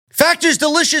Factor's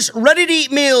delicious,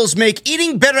 ready-to-eat meals make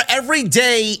eating better every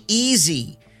day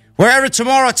easy. Wherever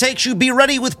tomorrow takes you, be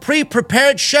ready with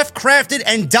pre-prepared, chef-crafted,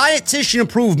 and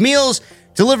dietitian-approved meals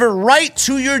delivered right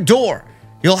to your door.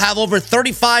 You'll have over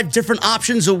 35 different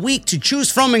options a week to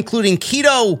choose from, including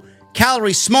keto,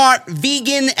 calorie smart,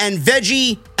 vegan, and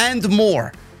veggie, and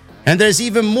more. And there's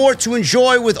even more to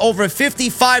enjoy with over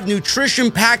 55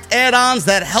 nutrition-packed add-ons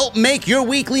that help make your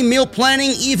weekly meal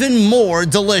planning even more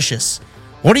delicious.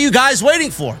 What are you guys waiting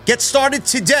for? Get started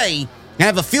today and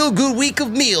have a feel-good week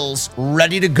of meals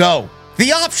ready to go.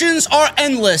 The options are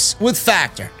endless with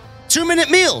Factor. 2-minute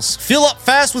meals. Fill up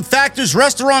fast with Factor's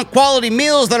restaurant-quality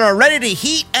meals that are ready to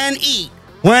heat and eat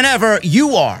whenever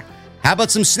you are. How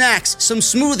about some snacks, some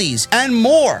smoothies, and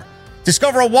more?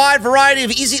 Discover a wide variety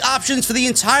of easy options for the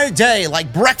entire day,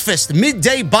 like breakfast,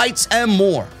 midday bites, and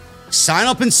more. Sign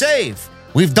up and save.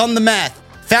 We've done the math.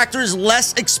 Factor is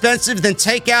less expensive than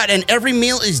takeout, and every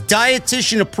meal is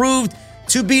dietitian approved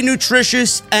to be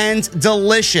nutritious and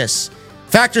delicious.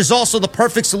 Factor is also the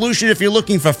perfect solution if you're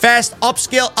looking for fast,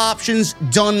 upscale options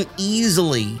done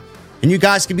easily. And you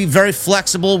guys can be very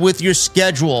flexible with your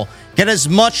schedule. Get as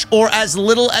much or as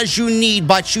little as you need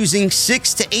by choosing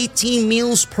 6 to 18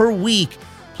 meals per week.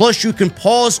 Plus, you can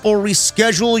pause or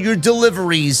reschedule your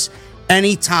deliveries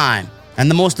anytime.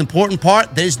 And the most important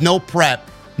part, there's no prep.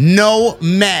 No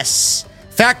mess.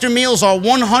 Factor meals are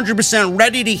 100%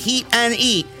 ready to heat and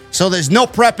eat, so there's no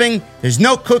prepping, there's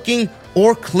no cooking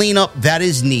or cleanup that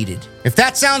is needed. If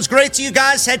that sounds great to you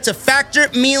guys, head to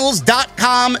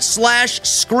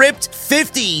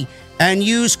factormeals.com/script50 and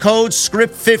use code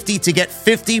script50 to get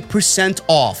 50%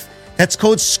 off. That's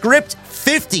code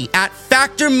script50 at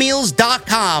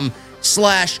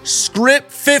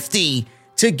factormeals.com/script50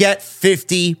 to get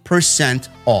 50%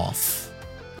 off.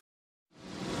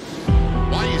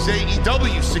 Why is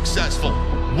AEW successful?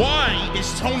 Why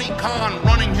is Tony Khan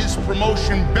running his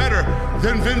promotion better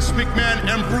than Vince McMahon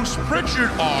and Bruce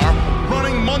Pritchard are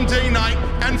running Monday night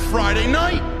and Friday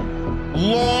night?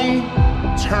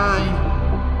 Long-term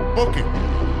booking.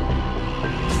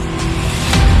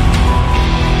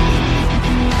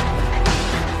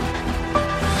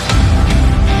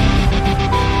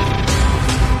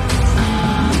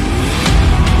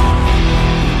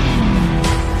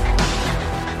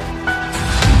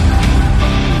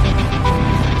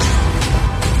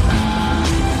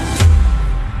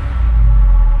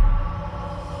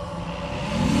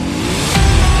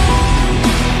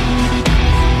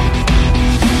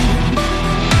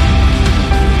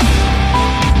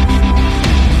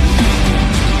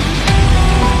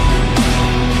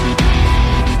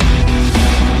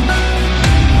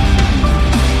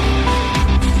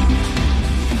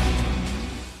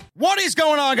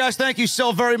 Guys, thank you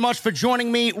so very much for joining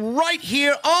me right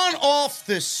here on Off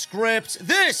the Script.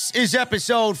 This is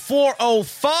episode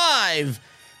 405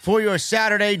 for your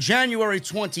Saturday, January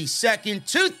 22nd,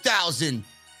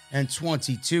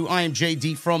 2022. I am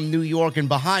JD from New York, and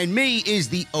behind me is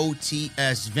the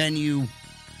OTS venue.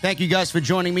 Thank you guys for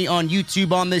joining me on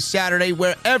YouTube on this Saturday,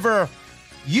 wherever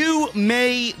you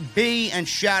may be, and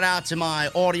shout out to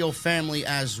my audio family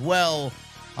as well.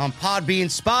 On Podbean,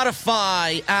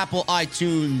 Spotify, Apple,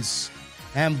 iTunes,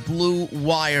 and Blue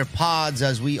Wire Pods,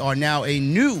 as we are now a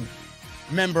new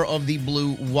member of the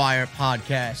Blue Wire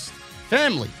Podcast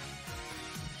family.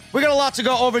 We got a lot to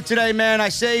go over today, man. I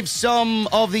saved some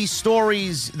of these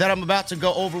stories that I'm about to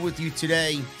go over with you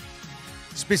today,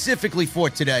 specifically for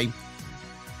today.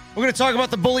 We're going to talk about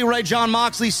the Bully Ray Jon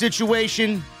Moxley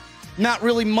situation. Not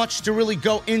really much to really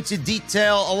go into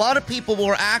detail. A lot of people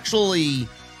were actually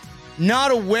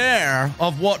not aware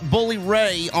of what Bully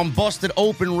Ray on Busted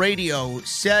Open Radio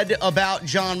said about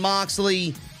Jon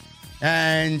Moxley,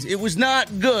 and it was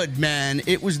not good, man.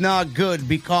 It was not good,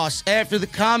 because after the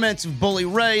comments of Bully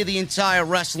Ray, the entire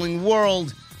wrestling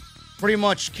world pretty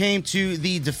much came to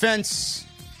the defense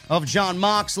of Jon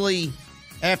Moxley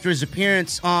after his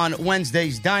appearance on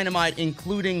Wednesday's Dynamite,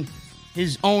 including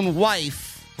his own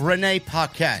wife, Renee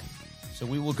Paquette. So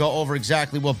we will go over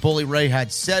exactly what Bully Ray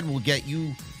had said. We'll get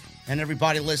you and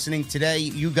everybody listening today,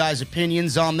 you guys'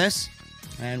 opinions on this.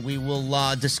 And we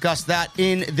will discuss that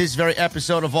in this very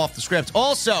episode of Off the Script.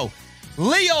 Also,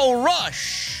 Lio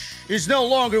Rush is no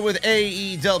longer with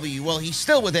AEW. Well, he's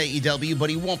still with AEW,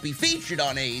 but he won't be featured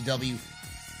on AEW.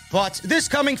 But this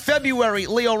coming February,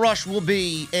 Lio Rush will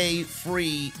be a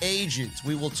free agent.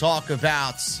 We will talk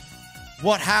about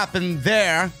what happened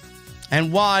there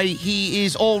and why he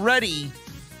is already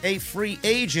a free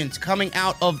agent coming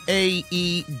out of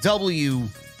AEW.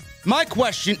 My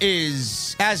question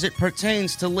is, as it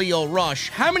pertains to Lio Rush,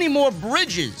 how many more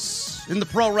bridges in the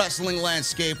pro wrestling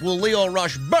landscape will Lio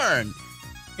Rush burn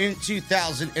in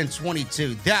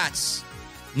 2022? That's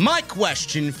my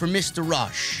question for Mr.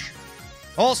 Rush.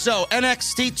 Also,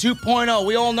 NXT 2.0.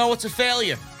 We all know it's a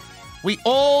failure. We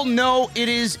all know it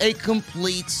is a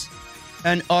complete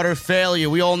and utter failure.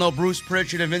 We all know Bruce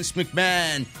Pritchard and Vince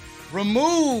McMahon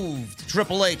removed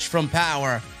Triple H from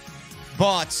power.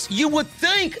 But you would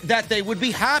think that they would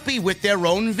be happy with their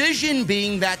own vision,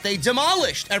 being that they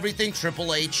demolished everything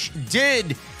Triple H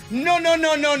did. No.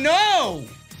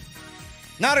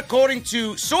 Not according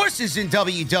to sources in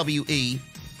WWE.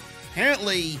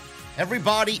 Apparently,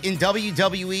 everybody in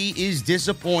WWE is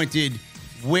disappointed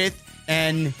with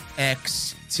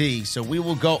NXT. So we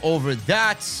will go over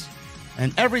that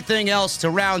and everything else to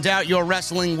round out your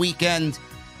wrestling weekend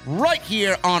right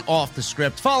here on Off the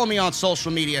Script. Follow me on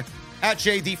social media at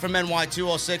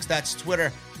JDfromNY206. That's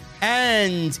Twitter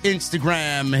and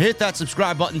Instagram. Hit that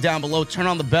subscribe button down below. Turn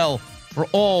on the bell for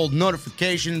all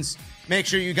notifications. Make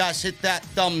sure you guys hit that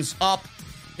thumbs up.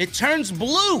 It turns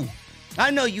blue. I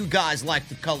know you guys like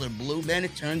the color blue, man.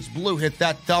 It turns blue. Hit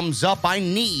that thumbs up. I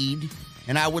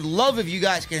would love if you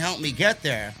guys can help me get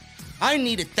there. I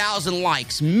need 1,000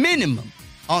 likes minimum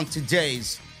on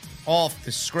today's Off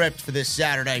the Script for this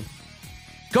Saturday.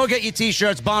 Go get your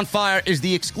t-shirts. Bonfire is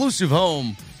the exclusive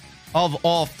home of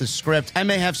Off the Script. I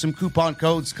may have some coupon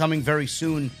codes coming very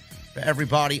soon for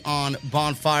everybody on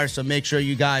Bonfire, so make sure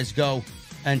you guys go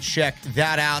and check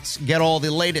that out. Get all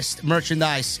the latest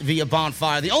merchandise via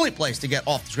Bonfire. The only place to get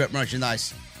Off the Script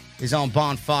merchandise is on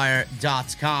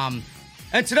bonfire.com.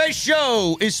 And today's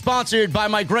show is sponsored by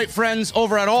my great friends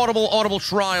over at Audible,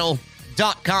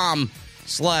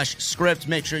 audibletrial.com/script.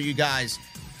 Make sure you guys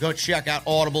go check out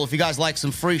Audible. If you guys like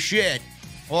some free shit,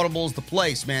 Audible's the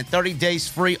place, man. 30 days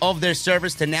free of their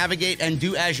service to navigate and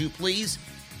do as you please.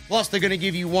 Plus, they're going to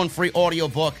give you one free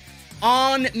audiobook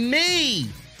on me.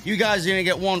 You guys are going to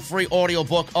get one free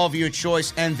audiobook of your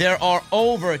choice, and there are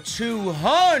over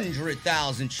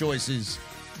 200,000 choices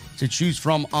to choose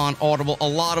from on Audible, a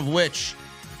lot of which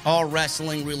are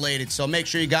wrestling related. So make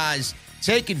sure you guys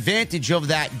take advantage of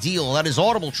that deal. That is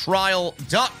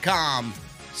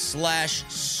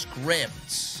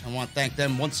audibletrial.com/script. I want to thank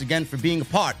them once again for being a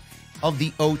part of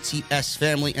the OTS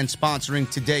family and sponsoring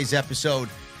today's episode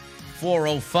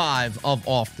 405 of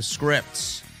Off the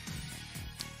Script.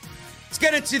 Let's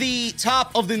get into the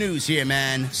top of the news here,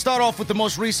 man. Start off with the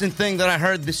most recent thing that I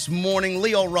heard this morning.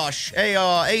 Lio Rush,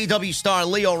 AEW star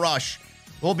Lio Rush,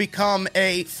 will become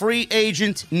a free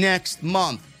agent next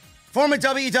month. Former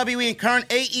WWE and current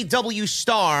AEW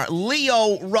star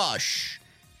Lio Rush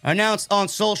announced on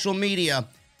social media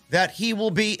that he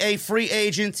will be a free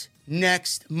agent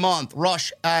next month.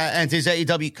 Rush and his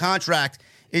AEW contract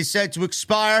is said to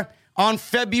expire on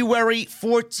February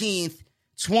 14th,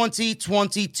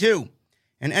 2022.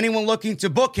 And anyone looking to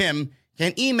book him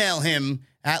can email him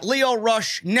at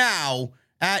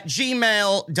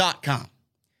leorushnow@gmail.com.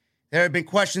 There have been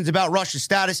questions about Rush's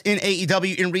status in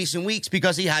AEW in recent weeks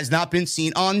because he has not been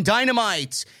seen on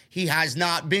Dynamite. He has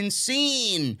not been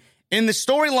seen in the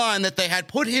storyline that they had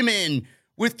put him in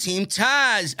with Team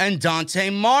Taz and Dante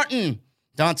Martin.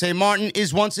 Dante Martin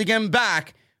is once again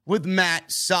back with Matt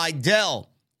Sydal.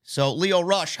 So Lio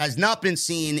Rush has not been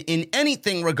seen in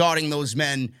anything regarding those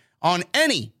men on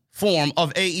any form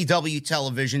of AEW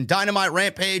television. Dynamite,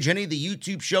 Rampage, any of the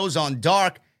YouTube shows on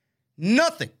Dark,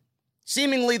 nothing.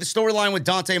 Seemingly, the storyline with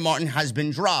Dante Martin has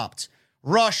been dropped.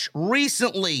 Rush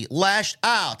recently lashed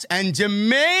out and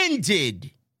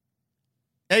demanded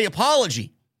an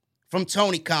apology from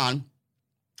Tony Khan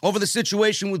over the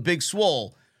situation with Big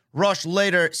Swole. Rush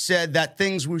later said that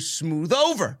things were smooth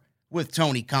over with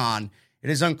Tony Khan.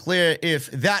 It is unclear if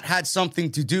that had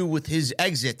something to do with his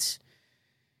exit.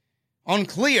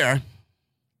 Unclear.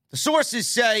 The sources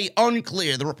say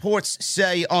unclear. The reports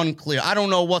say unclear. I don't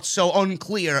know what's so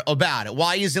unclear about it.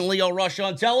 Why isn't Lio Rush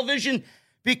on television?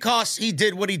 Because he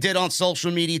did what he did on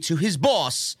social media to his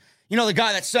boss. You know, the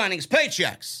guy that's signing his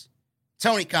paychecks,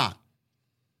 Tony Khan.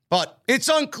 But it's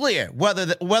unclear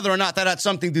whether or not that had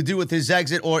something to do with his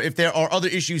exit or if there are other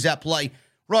issues at play.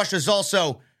 Rush has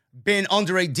also been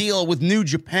under a deal with New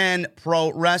Japan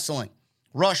Pro Wrestling.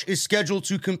 Rush is scheduled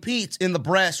to compete in the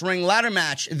brass ring ladder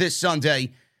match this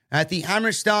Sunday at the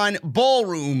Hammerstein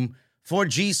Ballroom for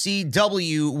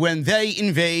GCW when they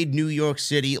invade New York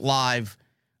City live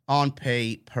on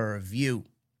pay-per-view.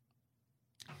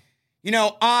 You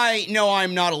know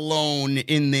I'm not alone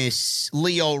in this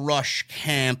Lio Rush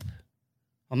camp.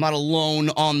 I'm not alone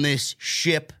on this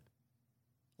ship.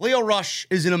 Lio Rush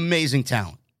is an amazing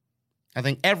talent. I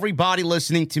think everybody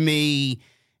listening to me,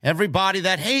 everybody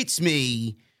that hates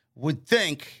me, would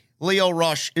think Lio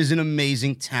Rush is an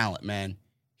amazing talent, man.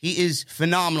 He is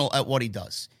phenomenal at what he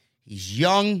does. He's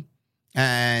young,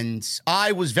 and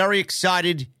I was very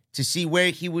excited to see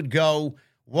where he would go,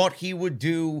 what he would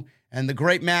do, and the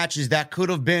great matches that could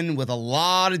have been with a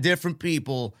lot of different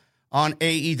people on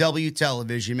AEW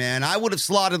television, man. I would have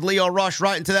slotted Lio Rush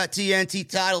right into that TNT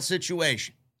title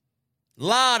situation. A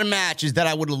lot of matches that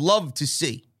I would have loved to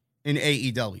see in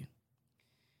AEW.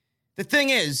 The thing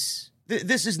is,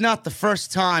 this is not the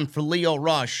first time for Lio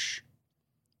Rush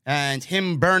and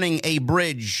him burning a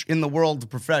bridge in the world of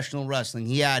professional wrestling.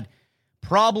 He had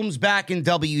problems back in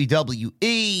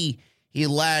WWE. He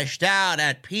lashed out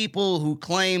at people who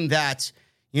claimed that,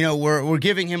 we're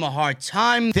giving him a hard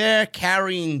time there,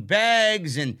 carrying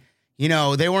bags, and,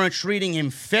 they weren't treating him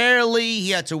fairly.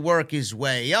 He had to work his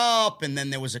way up, and then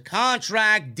there was a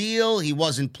contract deal. He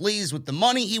wasn't pleased with the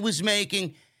money he was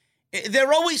making.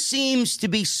 There always seems to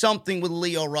be something with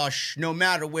Lio Rush, no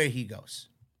matter where he goes.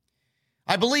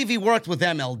 I believe he worked with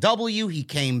MLW. He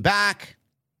came back.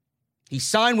 He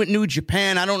signed with New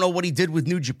Japan. I don't know what he did with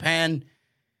New Japan.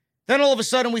 Then all of a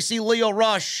sudden we see Lio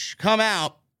Rush come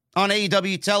out on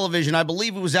AEW television. I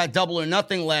believe it was at Double or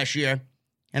Nothing last year.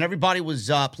 And everybody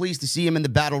was pleased to see him in the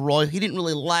Battle Royal. He didn't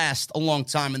really last a long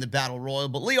time in the Battle Royal.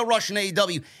 But Lio Rush in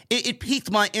AEW, it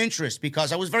piqued my interest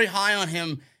because I was very high on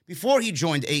him before he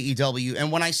joined AEW.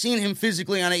 And when I seen him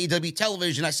physically on AEW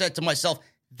television, I said to myself,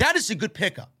 that is a good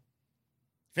pickup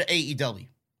for AEW.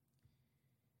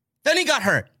 Then he got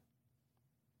hurt.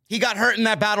 He got hurt in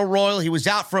that Battle Royal. He was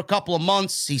out for a couple of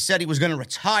months. He said he was going to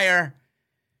retire.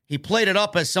 He played it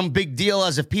up as some big deal,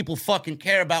 as if people fucking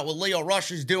care about what Lio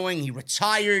Rush is doing. He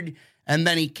retired, and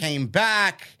then he came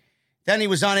back. Then he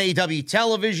was on AEW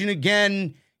television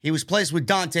again. He was placed with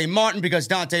Dante Martin because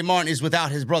Dante Martin is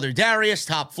without his brother Darius.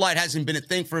 Top Flight hasn't been a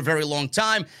thing for a very long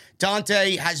time.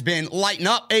 Dante has been lighting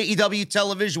up AEW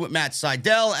television with Matt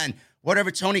Sydal and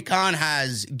whatever Tony Khan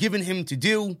has given him to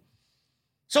do.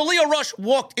 So Lio Rush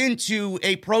walked into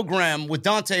a program with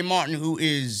Dante Martin, who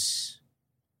is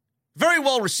very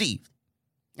well received.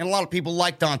 And a lot of people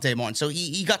like Dante Martin. So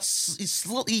he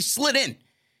slid in.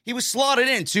 He was slotted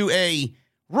into a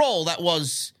role that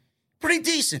was pretty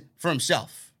decent for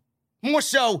himself. More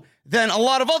so than a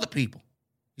lot of other people.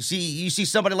 You see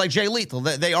somebody like Jay Lethal.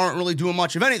 They aren't really doing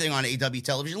much of anything on AEW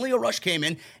television. Lio Rush came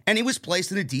in, and he was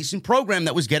placed in a decent program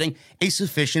that was getting a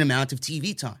sufficient amount of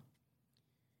TV time.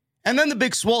 And then the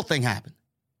Big Swole thing happened.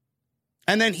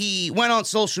 And then he went on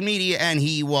social media, and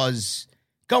he was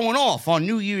going off on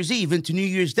New Year's Eve into New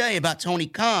Year's Day about Tony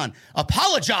Khan.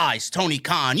 Apologize, Tony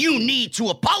Khan. You need to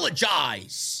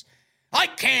apologize. I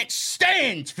can't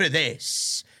stand for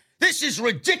this. This is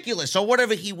ridiculous, or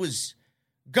whatever he was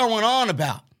going on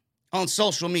about on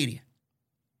social media.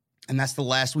 And that's the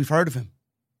last we've heard of him.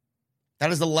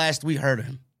 That is the last we heard of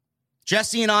him.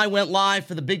 Jesse and I went live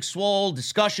for the Big Swole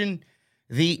discussion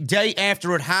the day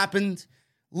after it happened.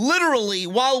 Literally,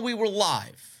 while we were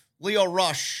live, Lio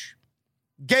Rush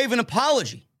gave an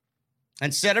apology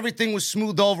and said everything was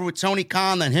smoothed over with Tony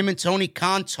Khan, that him and Tony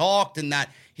Khan talked, and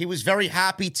that he was very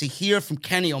happy to hear from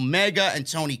Kenny Omega and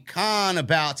Tony Khan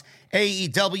about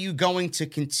AEW going to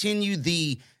continue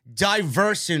the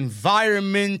diverse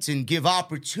environment and give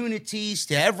opportunities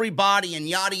to everybody and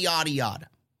yada, yada, yada.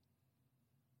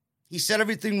 He said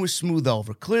everything was smooth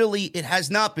over. Clearly, it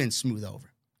has not been smooth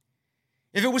over.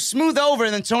 If it was smooth over,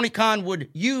 then Tony Khan would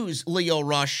use Lio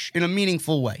Rush in a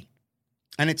meaningful way.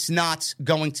 And it's not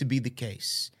going to be the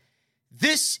case.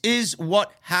 This is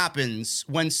what happens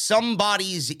when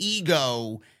somebody's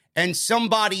ego and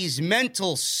somebody's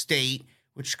mental state,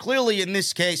 which clearly in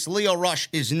this case, Lio Rush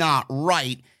is not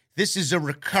right. This is a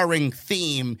recurring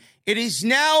theme. It is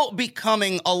now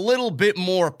becoming a little bit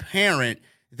more apparent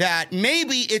that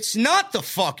maybe it's not the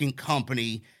fucking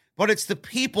company, but it's the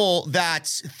people that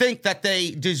think that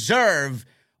they deserve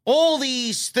all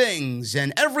these things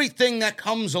and everything that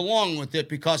comes along with it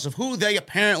because of who they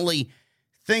apparently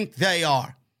think they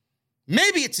are.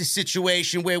 Maybe it's a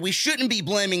situation where we shouldn't be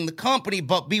blaming the company,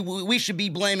 but we should be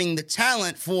blaming the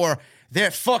talent for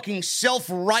their fucking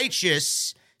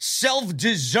self-righteous,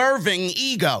 self-deserving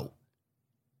ego.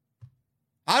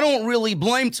 I don't really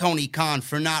blame Tony Khan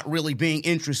for not really being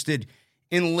interested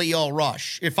in Lio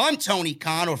Rush. If I'm Tony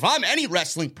Khan, or if I'm any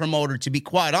wrestling promoter, to be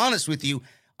quite honest with you,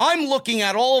 I'm looking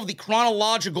at all of the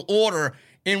chronological order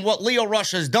in what Lio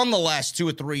Rush has done the last 2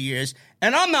 or 3 years,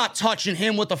 and I'm not touching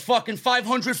him with a fucking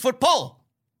 500-foot pole.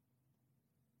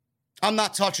 I'm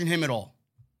not touching him at all.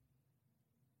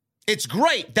 It's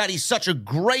great that he's such a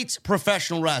great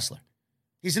professional wrestler.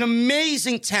 He's an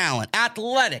amazing talent,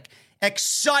 athletic,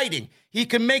 exciting. He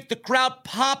can make the crowd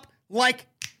pop like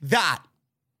that.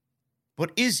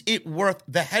 But is it worth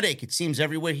the headache? It seems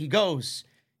everywhere he goes,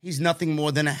 he's nothing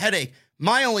more than a headache.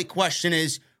 My only question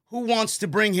is, who wants to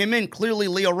bring him in? Clearly,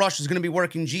 Lio Rush is going to be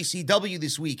working GCW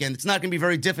this weekend. It's not going to be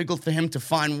very difficult for him to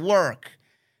find work.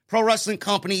 Pro wrestling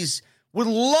companies would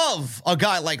love a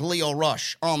guy like Lio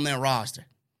Rush on their roster.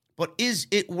 But is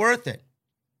it worth it?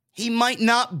 He might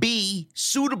not be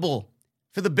suitable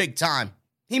for the big time.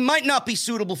 He might not be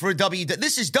suitable for a WWE.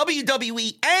 This is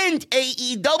WWE and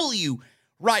AEW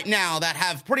right now that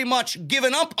have pretty much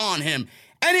given up on him.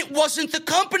 And it wasn't the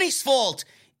company's fault.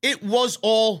 It was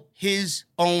all his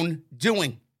own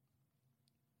doing.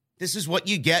 This is what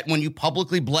you get when you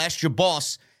publicly blast your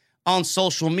boss on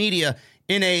social media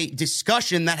in a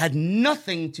discussion that had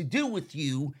nothing to do with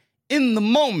you in the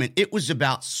moment. It was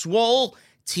about Swole,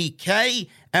 TK,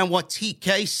 and what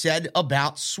TK said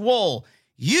about Swole.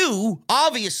 You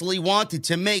obviously wanted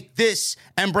to make this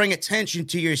and bring attention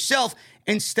to yourself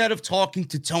instead of talking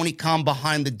to Tony Khan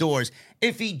behind the doors.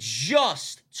 If he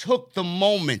just took the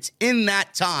moment in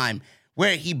that time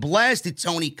where he blasted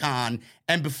Tony Khan,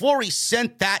 and before he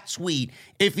sent that tweet,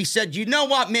 if he said, you know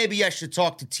what, maybe I should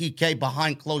talk to TK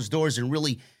behind closed doors and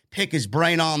really pick his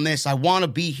brain on this. I want to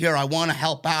be here. I want to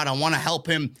help out. I want to help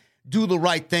him do the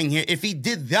right thing here. If he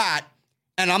did that,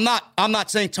 and I'm not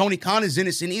saying Tony Khan is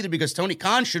innocent either, because Tony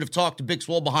Khan should have talked to Big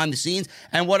Swole behind the scenes,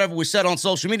 and whatever was said on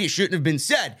social media shouldn't have been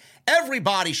said.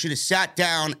 Everybody should have sat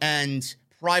down and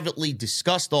privately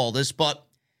discussed all this, but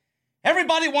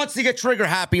everybody wants to get trigger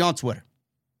happy on Twitter.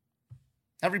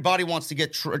 Everybody wants to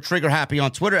get trigger happy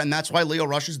on Twitter, and that's why Lio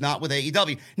Rush is not with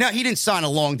AEW. Now, he didn't sign a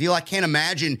long deal. I can't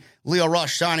imagine Lio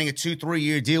Rush signing a 2-3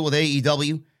 year deal with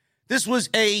AEW. This was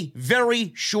a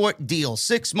very short deal,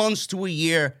 6 months to a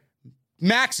year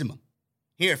maximum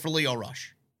here for Lio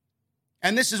Rush.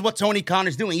 And this is what Tony Khan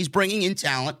is doing. He's bringing in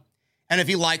talent, and if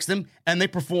he likes them and they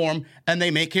perform and they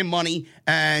make him money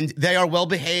and they are well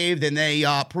behaved and they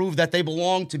prove that they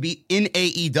belong to be in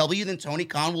AEW, then Tony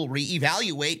Khan will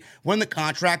reevaluate when the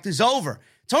contract is over.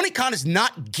 Tony Khan is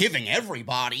not giving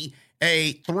everybody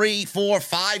a 3, 4,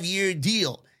 5 year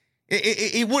deal.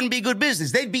 It wouldn't be good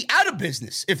business. They'd be out of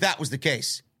business if that was the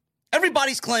case.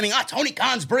 Everybody's claiming, Tony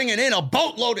Khan's bringing in a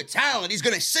boatload of talent. He's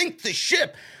going to sink the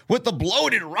ship with the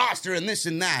bloated roster and this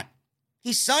and that.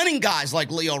 He's signing guys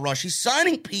like Lio Rush. He's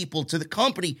signing people to the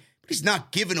company, but he's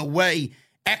not giving away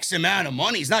X amount of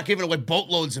money. He's not giving away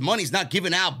boatloads of money. He's not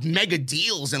giving out mega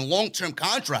deals and long-term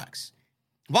contracts.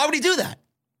 Why would he do that?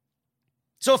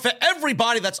 So for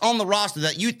everybody that's on the roster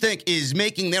that you think is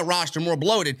making their roster more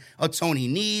bloated, a Tony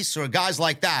Nese or guys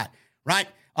like that, right?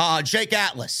 Jake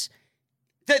Atlas,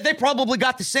 they probably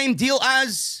got the same deal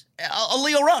as a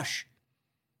Lio Rush.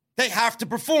 They have to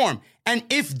perform. And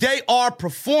if they are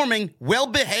performing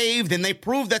well-behaved and they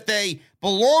prove that they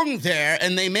belong there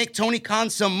and they make Tony Khan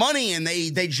some money and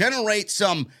they generate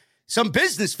some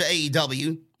business for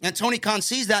AEW, and Tony Khan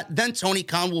sees that, then Tony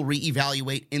Khan will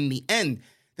reevaluate in the end.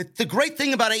 The great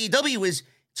thing about AEW is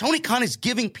Tony Khan is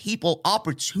giving people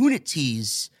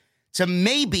opportunities to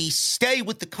maybe stay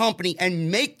with the company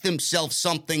and make themselves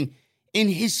something in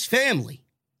his family.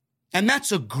 And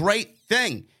that's a great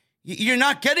thing. You're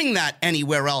not getting that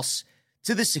anywhere else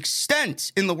to this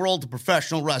extent in the world of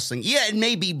professional wrestling. Yeah, it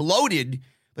may be bloated,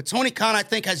 but Tony Khan, I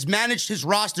think, has managed his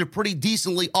roster pretty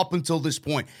decently up until this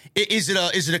point. Is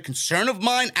it a concern of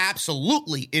mine?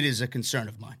 Absolutely, it is a concern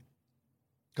of mine.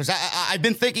 Because I've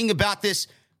been thinking about this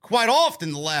quite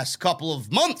often the last couple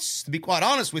of months, to be quite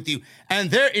honest with you. And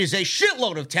there is a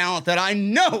shitload of talent that I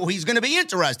know he's going to be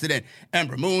interested in.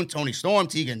 Ember Moon, Tony Storm,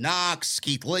 Tegan Knox,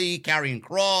 Keith Lee, Karrion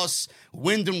Kross,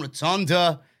 Wyndham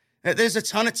Rotunda. There's a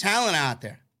ton of talent out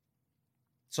there.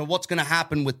 So what's going to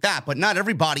happen with that? But not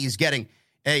everybody is getting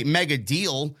a mega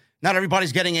deal. Not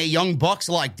everybody's getting a Young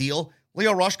Bucks-like deal.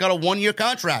 Lio Rush got a 1-year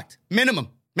contract. Minimum.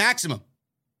 Maximum.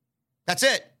 That's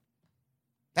it.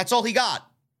 That's all he got.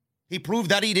 He proved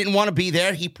that he didn't want to be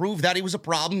there. He proved that he was a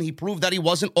problem. He proved that he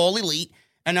wasn't all elite.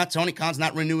 And now Tony Khan's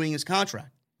not renewing his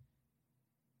contract.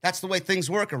 That's the way things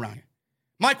work around here.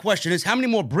 My question is, how many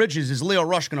more bridges is Lio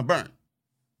Rush going to burn?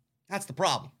 That's the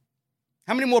problem.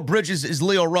 How many more bridges is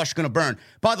Lio Rush going to burn?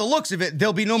 By the looks of it,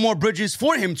 there'll be no more bridges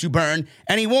for him to burn,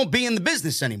 and he won't be in the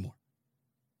business anymore.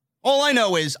 All I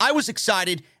know is I was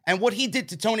excited, and what he did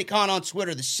to Tony Khan on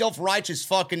Twitter, the self-righteous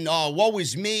fucking, woe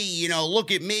is me, look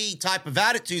at me type of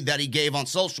attitude that he gave on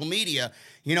social media,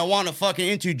 want to fucking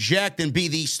interject and be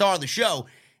the star of the show,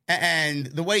 and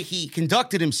the way he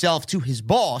conducted himself to his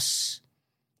boss,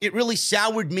 it really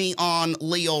soured me on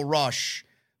Lio Rush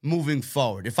moving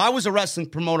forward. If I was a wrestling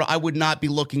promoter, I would not be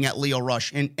looking at Lio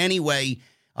Rush in any way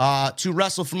to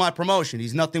wrestle for my promotion.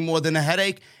 He's nothing more than a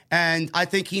headache, and I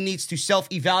think he needs to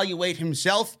self-evaluate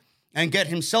himself and get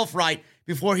himself right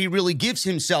before he really gives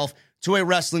himself to a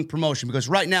wrestling promotion, because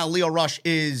right now Lio Rush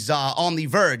is on the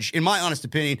verge, in my honest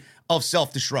opinion, of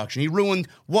self-destruction. He ruined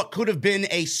what could have been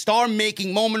a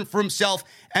star-making moment for himself,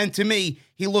 and to me,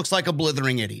 he looks like a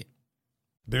blithering idiot.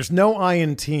 There's no I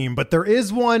in team, but there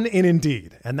is one in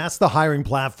Indeed, and that's the hiring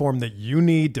platform that you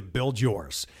need to build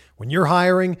yours. When you're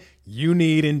hiring, you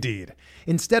need Indeed.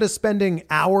 Instead of spending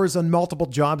hours on multiple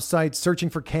job sites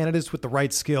searching for candidates with the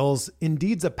right skills,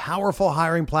 Indeed's a powerful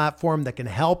hiring platform that can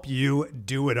help you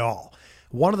do it all.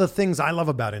 One of the things I love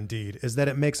about Indeed is that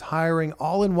it makes hiring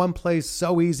all in one place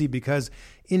so easy because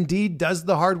Indeed does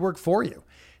the hard work for you.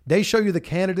 They show you the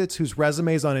candidates whose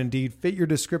resumes on Indeed fit your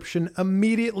description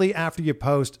immediately after you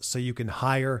post so you can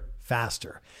hire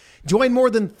faster. Join more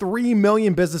than 3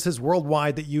 million businesses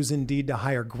worldwide that use Indeed to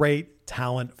hire great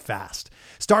talent fast.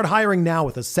 Start hiring now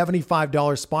with a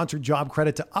 $75 sponsored job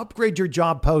credit to upgrade your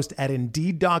job post at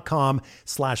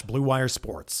Indeed.com/Blue Wire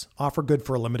Sports. Offer good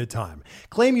for a limited time.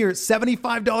 Claim your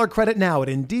 $75 credit now at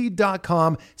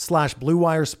Indeed.com/Blue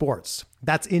Wire Sports.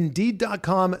 That's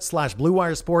Indeed.com/Blue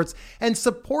Wire Sports, and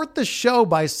support the show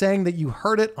by saying that you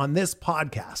heard it on this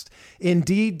podcast.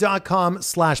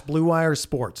 Indeed.com/Blue Wire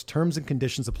Sports. Terms and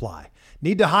conditions apply.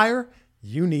 Need to hire?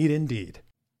 You need Indeed.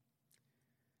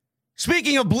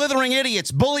 Speaking of blithering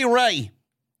idiots, Bully Ray.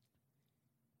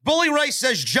 Bully Ray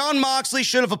says Jon Moxley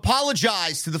should have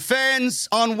apologized to the fans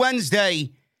on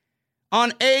Wednesday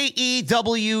on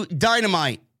AEW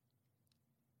Dynamite.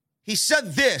 He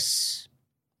said this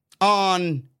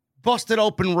on Busted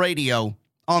Open Radio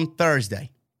on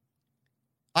Thursday.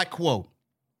 I quote,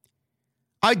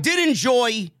 "I did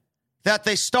enjoy that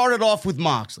they started off with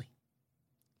Moxley.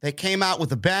 They came out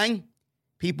with a bang.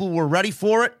 People were ready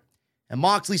for it. And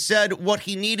Moxley said what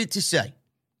he needed to say.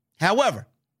 However,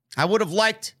 I would have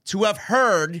liked to have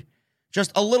heard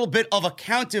just a little bit of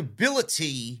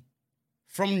accountability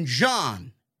from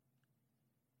Jon."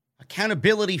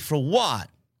 Accountability for what?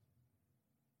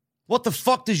 What the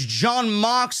fuck does Jon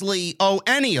Moxley owe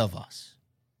any of us?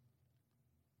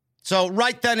 So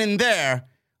right then and there,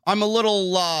 I'm a little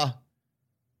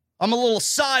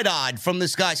side-eyed from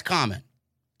this guy's comment.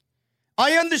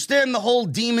 I understand the whole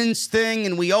demons thing,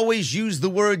 and we always use the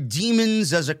word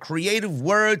demons as a creative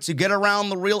word to get around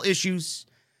the real issues,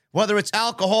 whether it's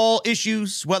alcohol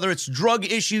issues, whether it's drug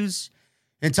issues.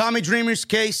 In Tommy Dreamer's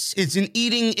case, it's an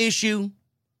eating issue.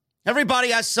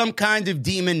 Everybody has some kind of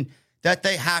demon that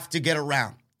they have to get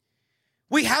around.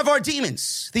 We have our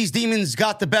demons. These demons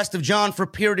got the best of Jon for a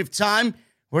period of time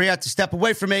where he had to step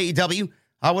away from AEW.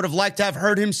 I would have liked to have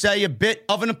heard him say a bit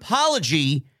of an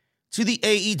apology to the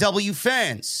AEW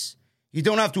fans. You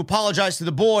don't have to apologize to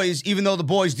the boys, even though the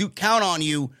boys do count on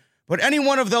you. But any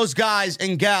one of those guys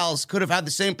and gals could have had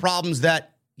the same problems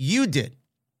that you did.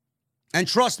 And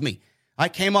trust me, I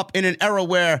came up in an era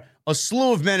where a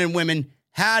slew of men and women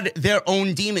had their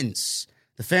own demons.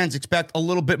 The fans expect a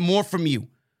little bit more from you.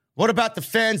 What about the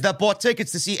fans that bought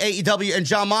tickets to see AEW and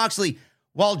Jon Moxley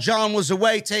while Jon was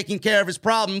away taking care of his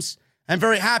problems? I'm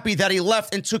very happy that he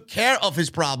left and took care of his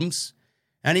problems.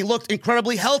 And he looked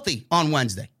incredibly healthy on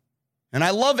Wednesday. And I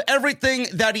love everything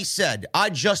that he said. I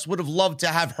just would have loved to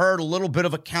have heard a little bit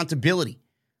of accountability.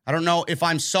 I don't know if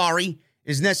I'm sorry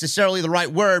is necessarily the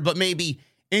right word, but maybe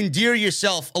endear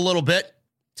yourself a little bit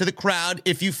to the crowd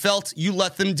if you felt you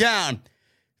let them down.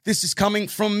 This is coming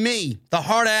from me, the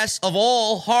hard ass of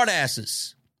all hard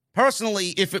asses. Personally,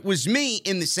 if it was me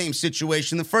in the same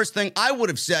situation, the first thing I would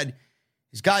have said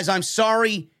is, guys, I'm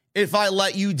sorry if I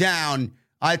let you down.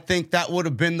 I think that would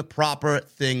have been the proper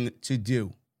thing to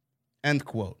do. End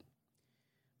quote.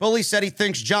 Bully said he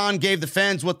thinks Jon gave the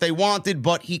fans what they wanted,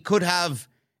 but he could have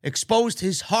exposed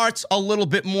his hearts a little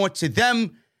bit more to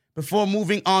them before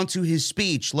moving on to his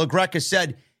speech. LaGreca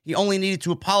said he only needed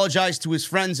to apologize to his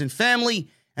friends and family,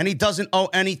 and he doesn't owe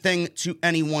anything to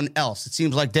anyone else. It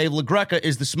seems like Dave LaGreca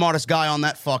is the smartest guy on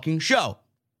that fucking show.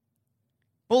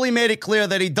 Bully made it clear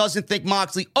that he doesn't think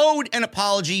Moxley owed an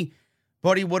apology,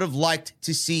 but he would have liked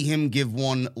to see him give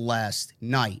one last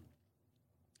night.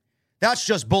 That's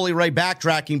just Bully Ray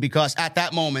backtracking because at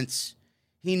that moment,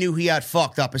 he knew he had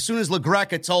fucked up. As soon as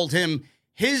LaGreca told him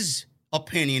his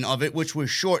opinion of it, which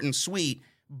was short and sweet,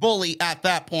 Bully at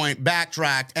that point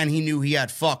backtracked and he knew he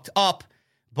had fucked up.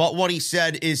 But what he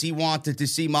said is he wanted to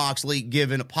see Moxley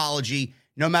give an apology.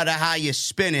 No matter how you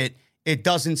spin it, it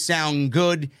doesn't sound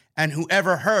good. And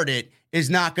whoever heard it is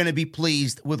not going to be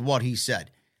pleased with what he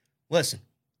said. Listen,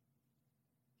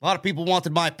 a lot of people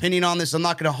wanted my opinion on this. I'm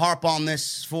not going to harp on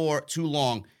this for too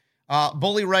long.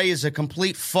 Bully Ray is a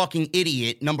complete fucking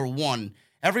idiot, number one.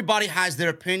 Everybody has their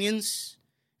opinions,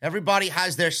 Everybody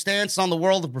has their stance on the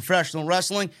world of professional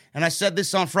wrestling, and I said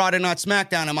this on Friday Night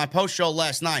SmackDown in my post show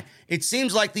last night. It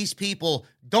seems like these people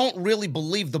don't really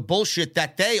believe the bullshit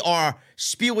that they are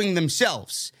spewing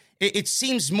themselves. It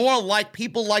seems more like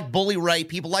people like Bully Ray,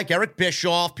 people like Eric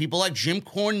Bischoff, people like Jim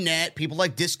Cornette, people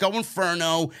like Disco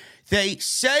Inferno. They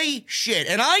say shit,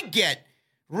 and I get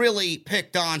really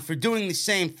picked on for doing the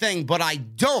same thing, but I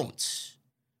don't.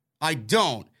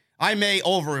 I may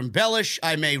over-embellish,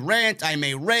 I may rant, I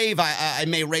may rave, I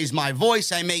may raise my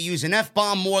voice, I may use an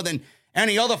F-bomb more than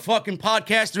any other fucking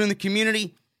podcaster in the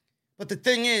community. But the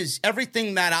thing is,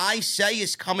 everything that I say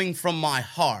is coming from my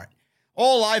heart.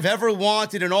 All I've ever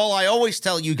wanted and all I always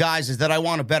tell you guys is that I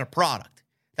want a better product.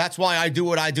 That's why I do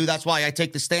what I do. That's why I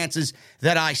take the stances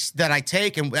that I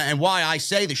take and why I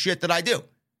say the shit that I do.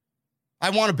 I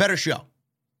want a better show.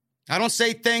 I don't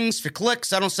say things for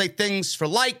clicks. I don't say things for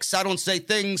likes. I don't say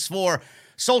things for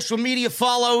social media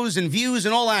follows and views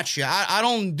and all that shit. I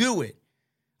don't do it.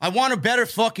 I want a better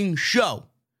fucking show.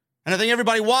 And I think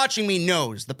everybody watching me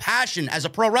knows the passion as a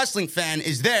pro wrestling fan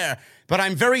is there, but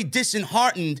I'm very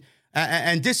disheartened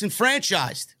and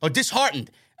disenfranchised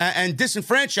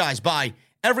by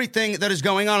everything that is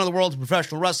going on in the world of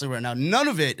professional wrestling right now. None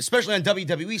of it, especially on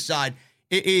WWE side,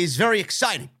 is very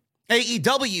exciting.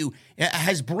 AEW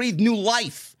has breathed new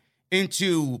life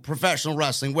into professional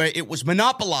wrestling where it was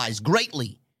monopolized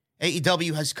greatly.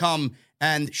 AEW has come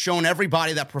and shown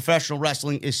everybody that professional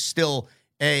wrestling is still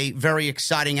a very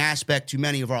exciting aspect to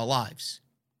many of our lives.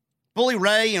 Bully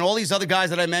Ray and all these other guys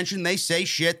that I mentioned, they say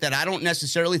shit that I don't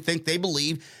necessarily think they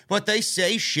believe, but they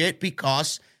say shit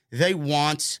because they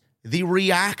want the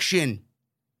reaction.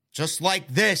 Just like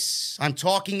this. I'm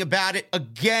talking about it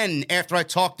again after I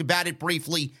talked about it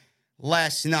briefly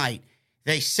last night.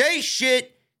 They say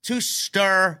shit to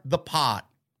stir the pot.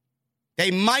 They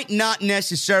might not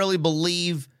necessarily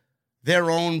believe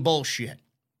their own bullshit,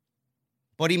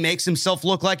 but he makes himself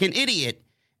look like an idiot,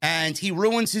 and he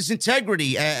ruins his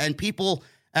integrity, and people,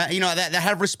 that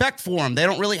have respect for him. They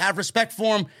don't really have respect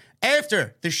for him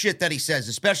after the shit that he says,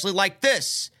 especially like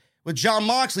this with Jon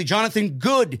Moxley, Jonathan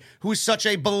Good, who is such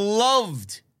a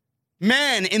beloved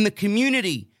man in the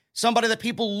community. Somebody that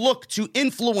people look to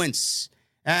influence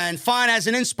and find as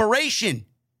an inspiration.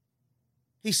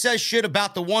 He says shit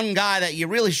about the one guy that you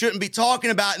really shouldn't be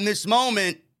talking about in this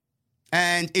moment.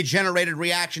 And it generated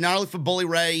reaction, not only for Bully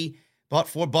Ray, but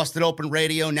for Busted Open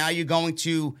Radio. Now you're going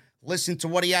to listen to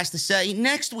what he has to say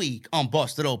next week on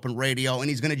Busted Open Radio. And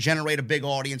he's going to generate a big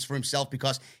audience for himself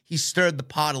because he stirred the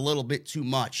pot a little bit too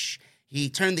much. He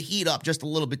turned the heat up just a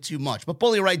little bit too much. But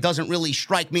Bully Ray doesn't really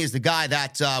strike me as the guy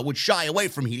that would shy away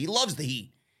from heat. He loves the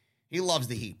heat. He loves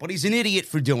the heat. But he's an idiot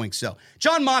for doing so.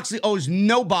 Jon Moxley owes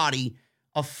nobody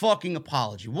a fucking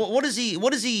apology. What is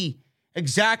he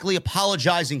exactly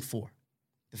apologizing for?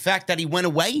 The fact that he went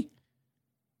away?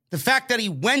 The fact that he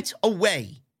went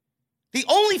away. The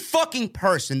only fucking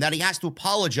person that he has to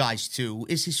apologize to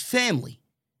is his family.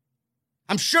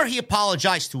 I'm sure he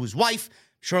apologized to his wife.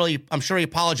 I'm sure he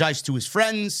apologized to his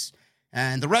friends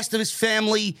and the rest of his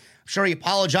family. I'm sure he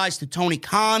apologized to Tony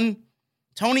Khan.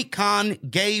 Tony Khan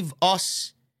gave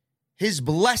us his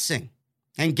blessing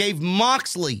and gave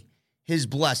Moxley his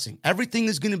blessing. Everything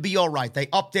is going to be all right. They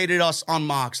updated us on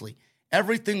Moxley.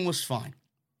 Everything was fine.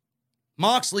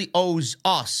 Moxley owes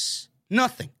us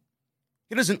nothing.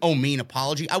 He doesn't owe me an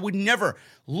apology. I would never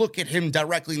look at him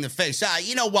directly in the face.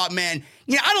 You know what, man?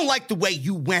 I don't like the way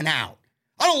you went out.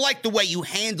 I don't like the way you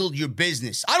handled your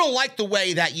business. I don't like the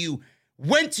way that you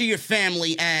went to your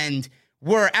family and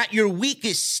were at your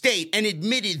weakest state and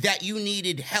admitted that you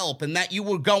needed help and that you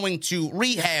were going to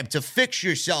rehab to fix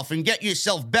yourself and get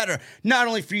yourself better, not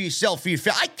only for yourself, for your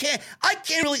family. I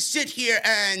can't really sit here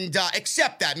and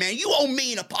accept that, man. You owe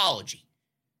me an apology.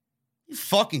 You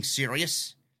fucking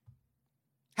serious?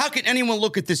 How can anyone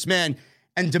look at this man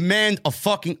and demand a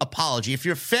fucking apology? If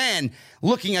you're a fan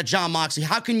looking at Jon Moxley,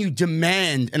 how can you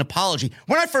demand an apology?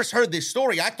 When I first heard this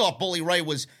story, I thought Bully Ray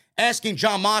was asking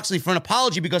Jon Moxley for an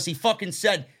apology because he fucking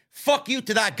said, fuck you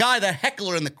to that guy, the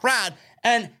heckler in the crowd,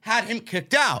 and had him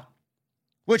kicked out.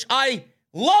 Which I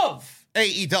love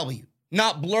AEW.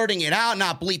 Not blurting it out,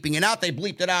 not bleeping it out. They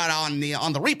bleeped it out on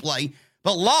the replay,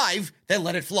 but live, they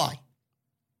let it fly.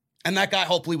 And that guy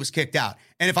hopefully was kicked out.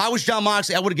 And if I was Jon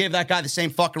Moxley, I would have gave that guy the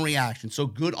same fucking reaction. So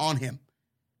good on him.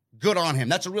 Good on him.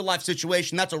 That's a real life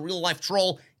situation. That's a real life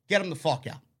troll. Get him the fuck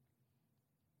out.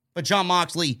 But Jon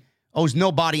Moxley owes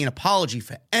nobody an apology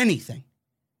for anything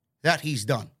that he's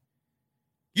done.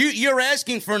 You're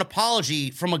asking for an apology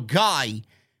from a guy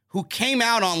who came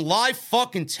out on live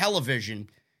fucking television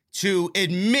to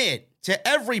admit to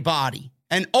everybody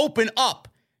and open up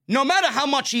no matter how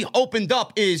much he opened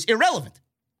up, is irrelevant.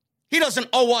 He doesn't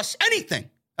owe us anything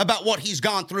about what he's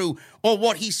gone through or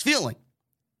what he's feeling.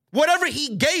 Whatever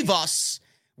he gave us,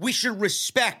 we should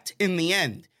respect in the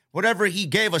end. Whatever he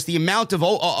gave us, the amount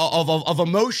of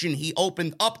emotion he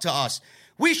opened up to us,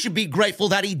 we should be grateful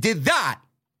that he did that.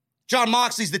 Jon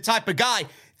Moxley's the type of guy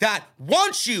that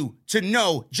wants you to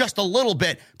know just a little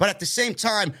bit, but at the same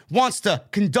time wants to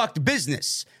conduct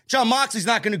business. Jon Moxley's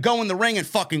not going to go in the ring and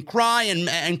fucking cry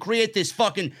and create this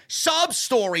fucking sob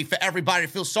story for everybody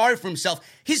to feel sorry for himself.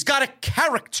 He's got a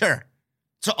character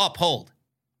to uphold.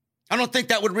 I don't think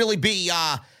that would really be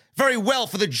very well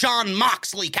for the Jon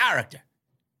Moxley character.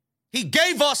 He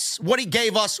gave us what he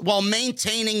gave us while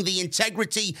maintaining the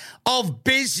integrity of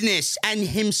business and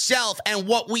himself and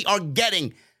what we are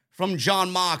getting from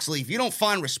Jon Moxley. If you don't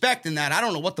find respect in that, I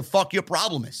don't know what the fuck your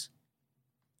problem is.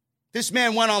 This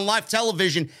man went on live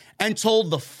television and told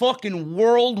the fucking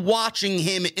world watching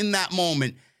him in that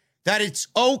moment that it's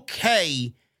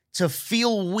okay to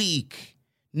feel weak.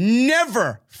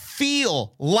 Never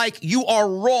feel like you are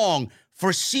wrong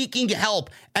for seeking help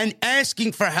and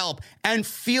asking for help and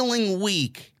feeling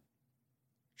weak.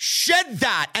 Shed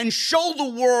that and show the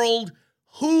world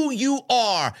who you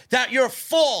are, that your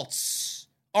faults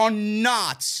are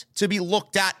not to be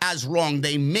looked at as wrong.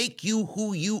 They make you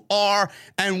who you are,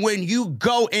 and when you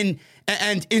go and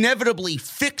inevitably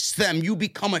fix them, you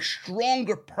become a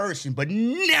stronger person, but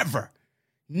never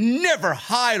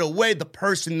hide away the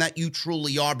person that you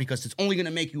truly are, because it's only going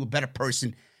to make you a better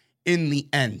person in the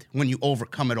end when you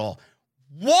overcome it all.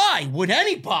 Why would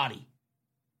anybody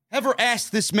ever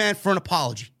ask this man for an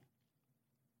apology?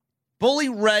 Bully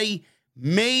Ray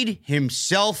made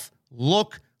himself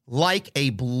look like a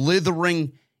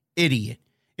blithering idiot.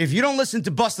 If you don't listen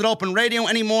to Busted Open Radio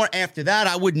anymore after that,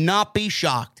 I would not be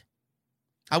shocked.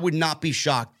 I would not be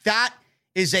shocked. That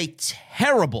is a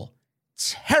terrible,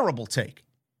 terrible take.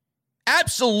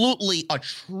 Absolutely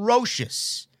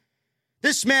atrocious.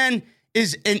 This man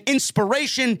is an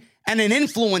inspiration and an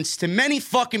influence to many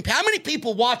fucking... How many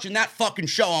people watching that fucking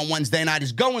show on Wednesday night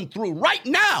is going through right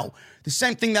now the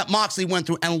same thing that Moxley went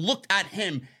through and looked at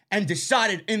him and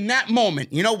decided in that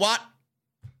moment, you know what?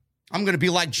 I'm going to be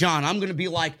like John. I'm going to be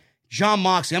like Jon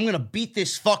Moxley. I'm going to beat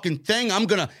this fucking thing.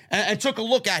 And took a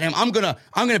look at him. I'm going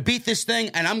to beat this thing,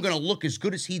 and I'm going to look as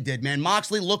good as he did, man.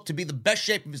 Moxley looked to be the best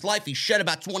shape of his life. He shed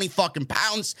about 20 fucking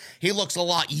pounds. He looks a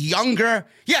lot younger.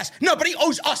 Yes, no, but he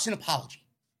owes us an apology.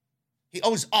 He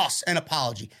owes us an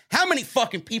apology. How many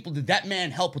fucking people did that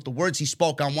man help with the words he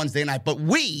spoke on Wednesday night? But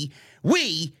we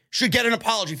should get an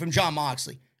apology from Jon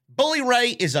Moxley. Bully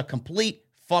Ray is a complete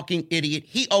fucking idiot.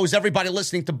 He owes everybody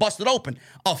listening to Busted Open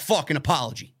a fucking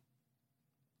apology.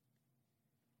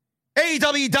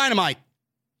 AEW Dynamite.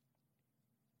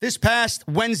 This past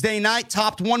Wednesday night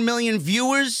topped 1 million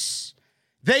viewers.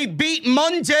 They beat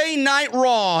Monday Night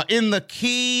Raw in the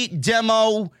key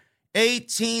demo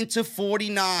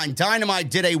 18-49. Dynamite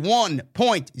did a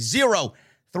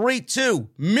 1.032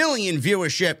 million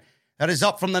viewership. That is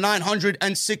up from the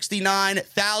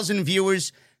 969,000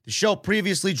 viewers the show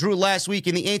previously drew last week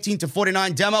in the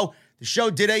 18-49 demo. The show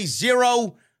did a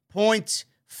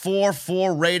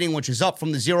 0.44 rating, which is up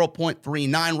from the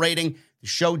 0.39 rating the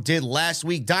show did last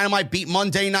week. Dynamite beat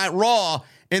Monday Night Raw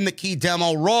in the key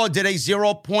demo. Raw did a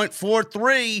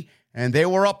 0.43, and they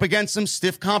were up against some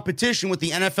stiff competition with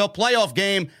the NFL playoff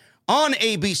game on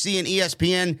ABC and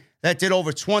ESPN that did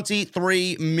over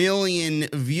 23 million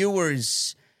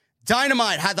viewers.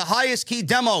 Dynamite had the highest key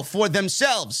demo for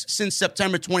themselves since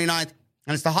September 29th,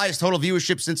 and it's the highest total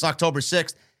viewership since October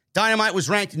 6th. Dynamite was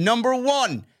ranked number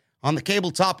 1 on the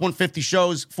cable top 150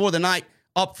 shows for the night,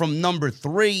 up from number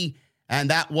 3,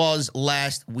 and that was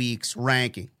last week's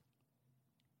ranking.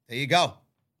 There you go.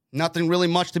 Nothing really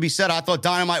much to be said. I thought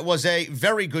Dynamite was a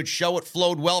very good show. It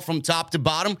flowed well from top to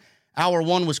bottom. Hour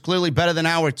 1 was clearly better than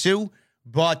Hour 2,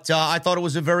 but I thought it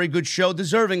was a very good show,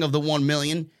 deserving of the 1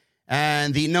 million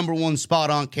and the number 1 spot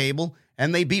on cable,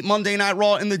 and they beat Monday Night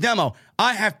Raw in the demo.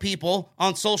 I have people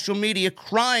on social media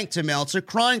crying to Meltzer,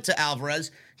 crying to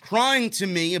Alvarez, crying to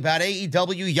me about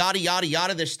AEW, yada, yada,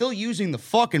 yada. They're still using the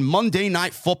fucking Monday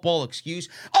Night Football excuse.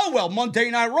 Oh, well, Monday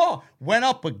Night Raw went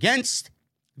up against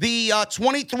the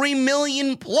 23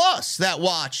 million plus that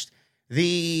watched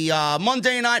the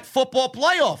Monday Night Football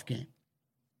playoff game.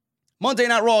 Monday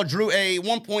Night Raw drew a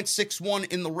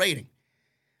 1.61 in the rating.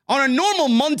 On a normal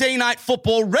Monday Night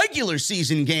Football regular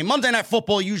season game, Monday Night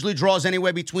Football usually draws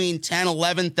anywhere between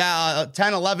 11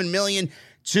 million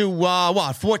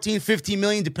to 14, 15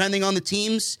 million, depending on the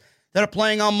teams that are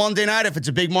playing on Monday night. If it's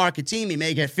a big market team, you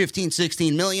may get 15,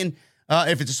 16 million.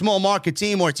 If it's a small market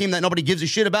team or a team that nobody gives a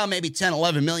shit about, maybe 10,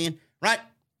 11 million, right?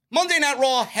 Monday Night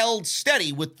Raw held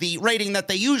steady with the rating that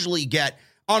they usually get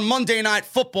on Monday Night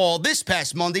Football this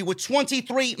past Monday with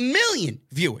 23 million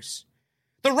viewers.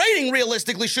 The rating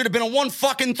realistically should have been a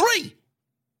 1-3,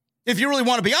 if you really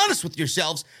want to be honest with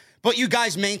yourselves, but you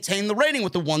guys maintained the rating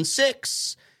with the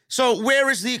 1-6. So where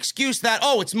is the excuse that,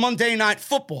 oh, it's Monday Night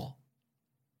Football?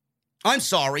 I'm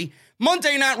sorry.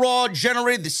 Monday Night Raw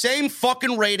generated the same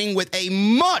fucking rating with a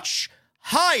much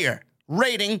higher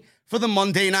rating for the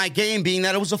Monday night game, being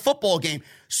that it was a football game.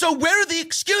 So where are the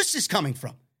excuses coming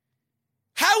from?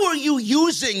 How are you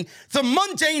using the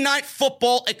Monday Night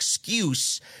Football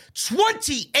excuse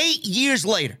 28 years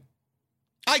later?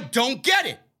 I don't get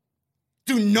it.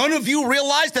 Do none of you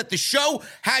realize that the show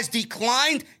has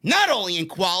declined not only in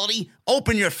quality,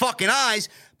 open your fucking eyes,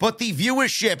 but the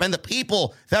viewership and the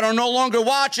people that are no longer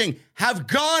watching have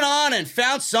gone on and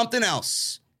found something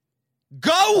else?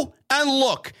 Go and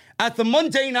look at the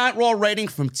Monday Night Raw rating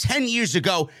from 10 years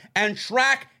ago and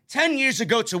track 10 years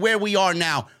ago to where we are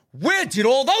now. Where did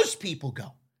all those people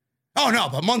go? Oh, no,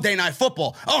 but Monday Night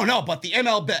Football. Oh, no, but the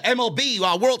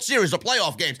MLB World Series or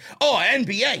playoff games. Oh,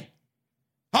 NBA.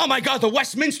 Oh, my God, the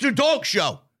Westminster Dog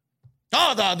Show.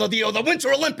 Oh, the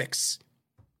Winter Olympics.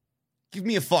 Give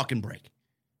me a fucking break.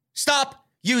 Stop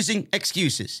using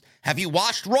excuses. Have you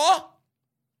watched Raw?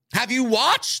 Have you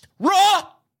watched Raw?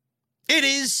 It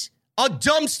is a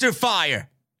dumpster fire.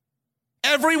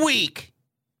 Every week.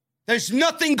 There's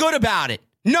nothing good about it.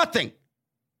 Nothing.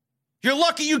 You're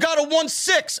lucky you got a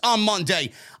 1-6 on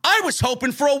Monday. I was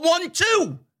hoping for a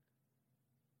 1-2.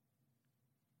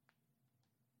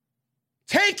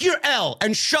 Take your L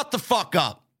and shut the fuck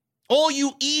up. All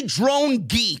you E-drone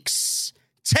geeks.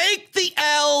 Take the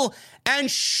L and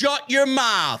shut your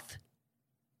mouth.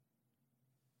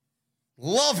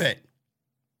 Love it.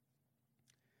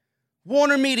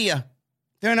 Warner Media.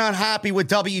 They're not happy with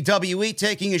WWE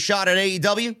taking a shot at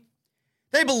AEW.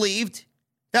 They believed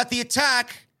that the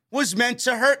attack was meant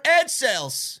to hurt ad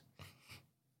sales.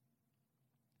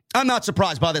 I'm not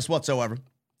surprised by this whatsoever.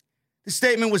 The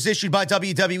statement was issued by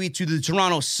WWE to the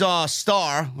Toronto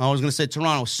Star. I was going to say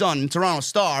Toronto Sun, Toronto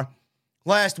Star,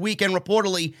 last weekend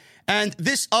reportedly, and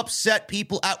this upset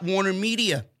people at Warner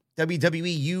Media.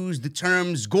 WWE used the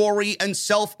terms gory and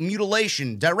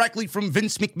self-mutilation directly from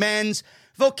Vince McMahon's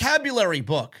vocabulary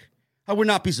book. I would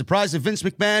not be surprised if Vince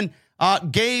McMahon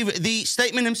gave the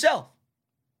statement himself.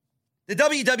 The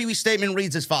WWE statement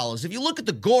reads as follows. If you look at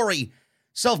the gory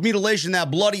self-mutilation that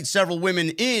bloodied several women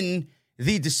in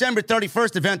the December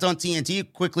 31st event on TNT,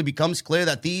 it quickly becomes clear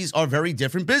that these are very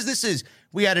different businesses.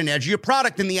 We had an edgier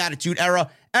product in the Attitude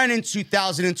Era, and in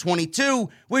 2022,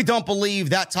 we don't believe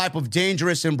that type of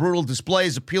dangerous and brutal display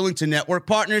is appealing to network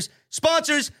partners,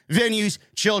 sponsors, venues,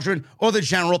 children, or the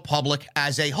general public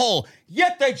as a whole.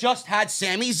 Yet they just had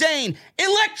Sami Zayn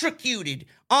electrocuted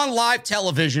on live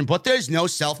television, but there's no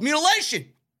self-mutilation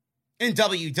in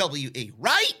WWE,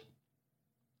 right?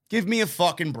 Give me a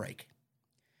fucking break.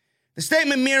 The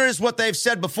statement mirrors what they've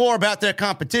said before about their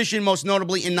competition, most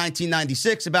notably in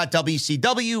 1996 about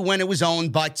WCW when it was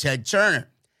owned by Ted Turner.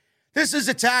 This is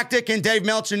a tactic, and Dave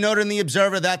Meltzer noted in The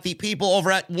Observer that the people over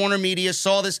at Warner Media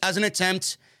saw this as an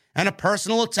attempt and a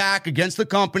personal attack against the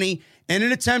company in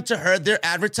an attempt to hurt their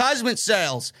advertisement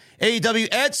sales. AEW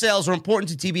ad sales are important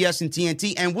to TBS and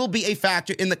TNT and will be a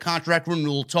factor in the contract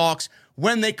renewal talks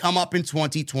when they come up in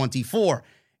 2024.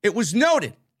 It was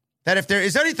noted that if there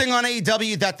is anything on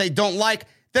AEW that they don't like,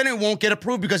 then it won't get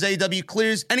approved because AEW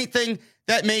clears anything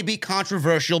that may be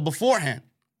controversial beforehand.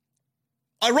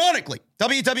 Ironically,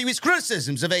 WWE's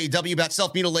criticisms of AEW about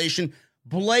self-mutilation,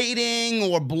 blading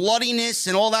or bloodiness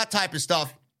and all that type of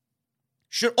stuff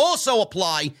should also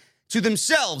apply to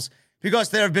themselves because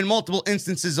there have been multiple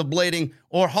instances of blading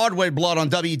or hardware blood on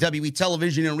WWE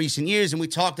television in recent years, and we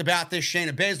talked about this.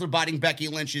 Shayna Baszler biting Becky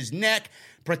Lynch's neck,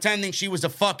 pretending she was a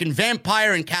fucking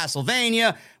vampire in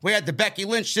Castlevania. We had the Becky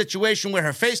Lynch situation where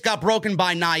her face got broken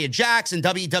by Nia Jax, and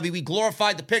WWE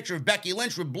glorified the picture of Becky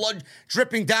Lynch with blood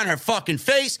dripping down her fucking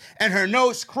face and her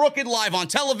nose crooked live on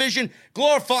television,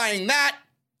 glorifying that,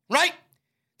 right?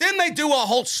 Then they do a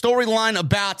whole storyline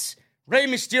about Rey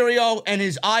Mysterio and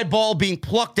his eyeball being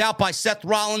plucked out by Seth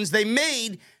Rollins. They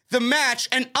made the match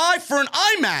an eye for an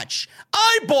eye match.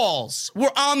 Eyeballs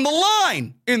were on the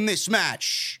line in this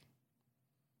match.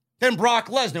 Then Brock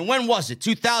Lesnar, when was it?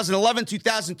 2011,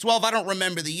 2012? I don't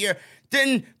remember the year.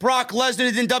 Didn't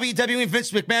WWE and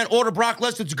Vince McMahon order Brock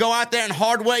Lesnar to go out there and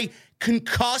hard way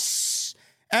concuss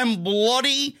and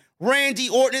bloody Randy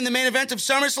Orton in the main event of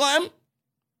SummerSlam?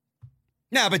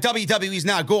 No, but WWE's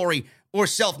not gory or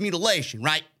self-mutilation,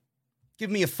 right? Give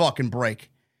me a fucking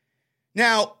break.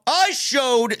 Now, I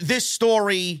showed this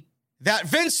story that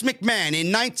Vince McMahon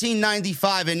in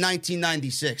 1995 and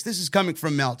 1996, this is coming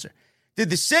from Meltzer, did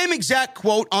the same exact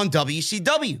quote on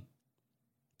WCW.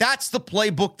 That's the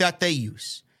playbook that they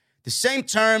use. The same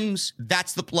terms,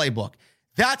 that's the playbook.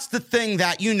 That's the thing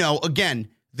that, again,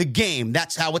 the game,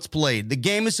 that's how it's played. The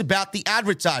game is about the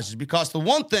advertisers, because the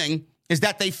one thing is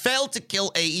that they failed to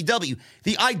kill AEW.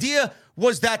 The idea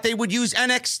was that they would use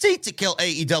NXT to kill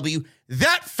AEW.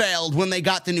 That failed when they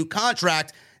got the new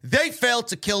contract. They failed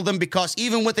to kill them because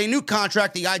even with a new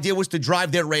contract, the idea was to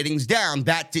drive their ratings down.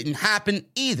 That didn't happen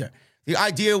either. The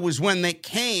idea was when they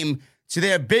came to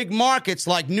their big markets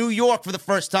like New York for the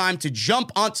first time to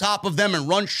jump on top of them and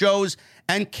run shows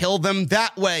and kill them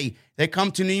that way. They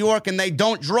come to New York and they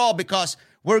don't draw because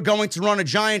we're going to run a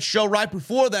giant show right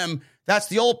before them. That's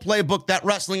the old playbook that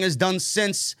wrestling has done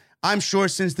since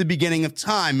the beginning of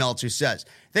time, Meltzer says.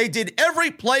 They did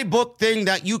every playbook thing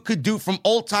that you could do from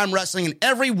old-time wrestling, and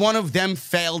every one of them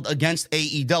failed against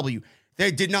AEW.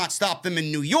 They did not stop them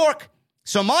in New York.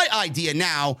 So my idea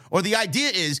now, or the idea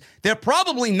is, they're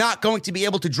probably not going to be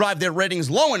able to drive their ratings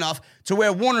low enough to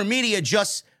where Warner Media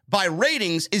just by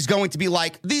ratings is going to be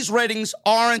like, these ratings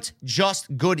aren't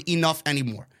just good enough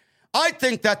anymore. I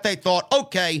think that they thought,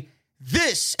 okay,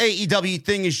 this AEW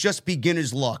thing is just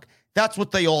beginner's luck. That's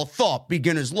what they all thought,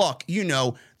 beginner's luck.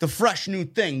 The fresh new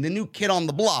thing, the new kid on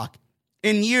the block.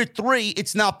 In year 3,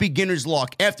 it's not beginner's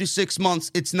luck. After 6 months,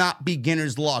 it's not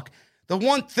beginner's luck. The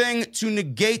one thing to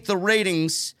negate the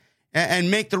ratings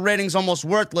and make the ratings almost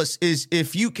worthless is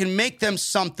if you can make them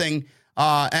something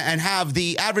and have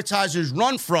the advertisers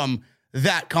run from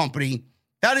that company.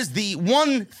 That is the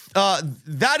one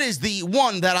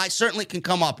that I certainly can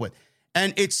come up with.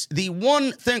 And it's the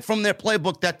one thing from their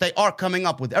playbook that they are coming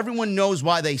up with. Everyone knows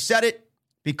why they said it,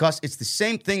 because it's the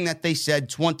same thing that they said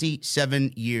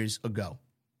 27 years ago.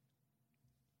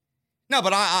 No,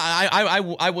 but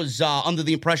I was under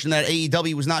the impression that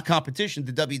AEW was not competition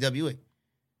to WWE.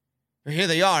 But here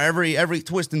they are. Every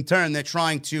twist and turn, they're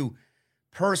trying to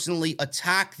personally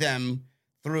attack them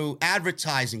through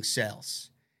advertising sales.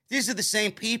 These are the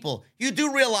same people. You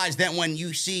do realize that when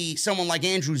you see someone like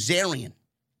Andrew Zarian,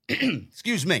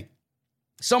 excuse me,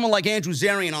 someone like Andrew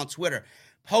Zarian on Twitter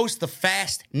post the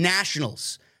Fast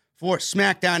Nationals for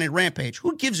SmackDown and Rampage.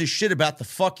 Who gives a shit about the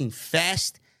fucking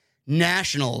Fast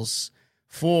Nationals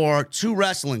for 2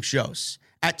 wrestling shows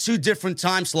at 2 different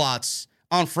time slots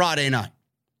on Friday night?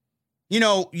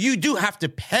 You do have to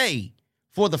pay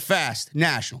for the Fast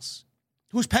Nationals.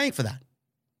 Who's paying for that?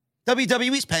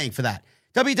 WWE's paying for that.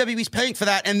 WWE's paying for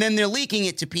that, and then they're leaking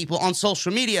it to people on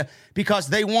social media because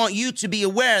they want you to be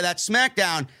aware that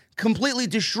SmackDown completely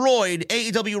destroyed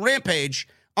AEW Rampage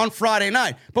on Friday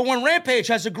night. But when Rampage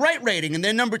has a great rating and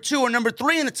they're number 2 or number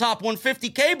 3 in the top 150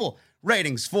 cable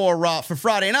ratings for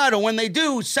Friday night, or when they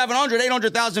do 700,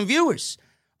 800,000 viewers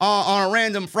on a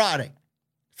random Friday,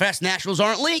 Fast Nationals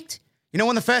aren't leaked.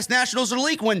 When the Fast Nationals are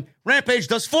leaked? When Rampage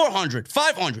does 400,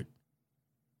 500,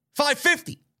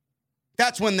 550.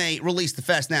 That's when they release the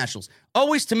Fast Nationals.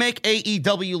 Always to make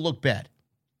AEW look bad.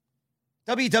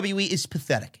 WWE is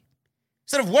pathetic.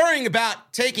 Instead of worrying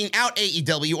about taking out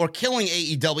AEW or killing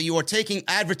AEW or taking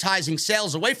advertising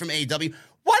sales away from AEW,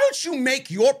 why don't you make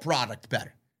your product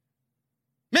better?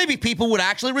 Maybe people would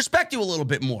actually respect you a little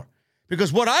bit more.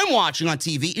 Because what I'm watching on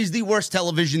TV is the worst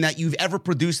television that you've ever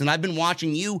produced, and I've been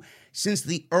watching you since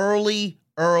the early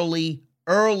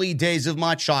days of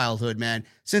my childhood, man.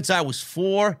 Since I was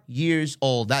 4 years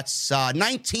old. That's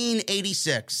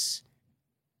 1986.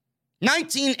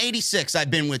 1986 I've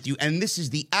been with you, and this is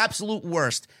the absolute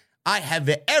worst I have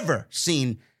ever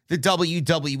seen the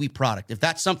WWE product. If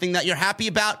that's something that you're happy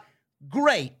about,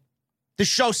 great. The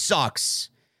show sucks.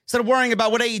 Instead of worrying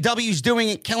about what AEW is doing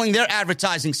and killing their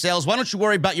advertising sales, why don't you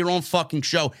worry about your own fucking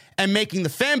show and making the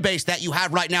fan base that you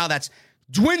have right now that's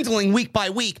dwindling week by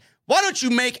week? Why don't you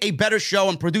make a better show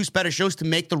and produce better shows to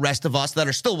make the rest of us that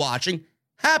are still watching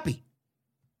happy?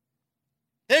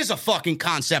 There's a fucking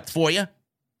concept for you.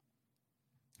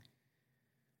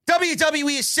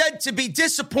 WWE is said to be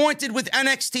disappointed with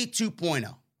NXT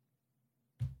 2.0.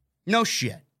 No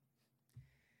shit.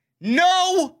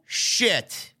 No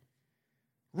shit.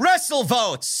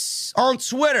 WrestleVotes on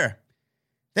Twitter.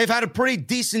 They've had a pretty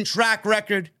decent track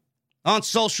record on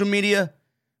social media,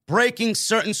 breaking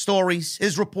certain stories,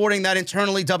 is reporting that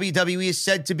internally WWE is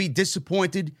said to be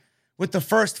disappointed with the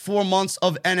first 4 months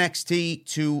of NXT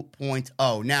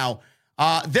 2.0. Now,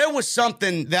 there was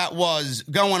something that was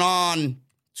going on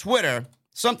Twitter,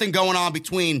 something going on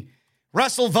between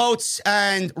WrestleVotes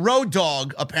and Road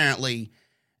Dogg, apparently.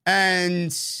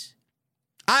 And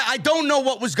I don't know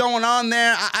what was going on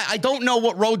there. I don't know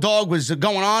what Road Dogg was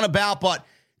going on about, but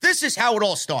This is how it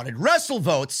all started.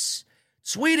 WrestleVotes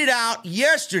tweeted out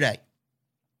yesterday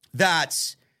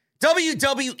that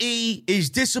WWE is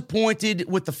disappointed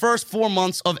with the first 4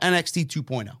 months of NXT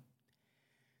 2.0.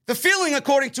 The feeling,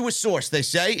 according to a source, they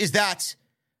say, is that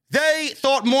they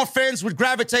thought more fans would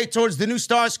gravitate towards the new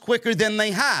stars quicker than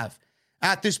they have.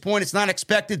 At this point, it's not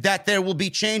expected that there will be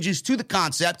changes to the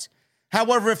concept.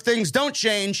 However, if things don't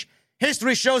change,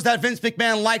 history shows that Vince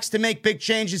McMahon likes to make big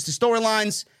changes to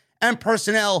storylines and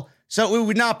personnel, so it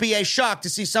would not be a shock to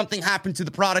see something happen to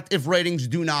the product if ratings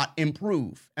do not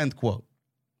improve, end quote.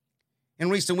 In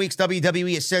recent weeks,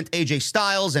 WWE has sent AJ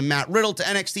Styles and Matt Riddle to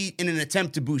NXT in an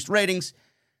attempt to boost ratings.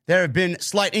 There have been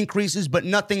slight increases, but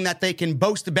nothing that they can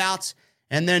boast about,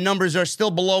 and their numbers are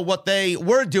still below what they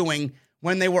were doing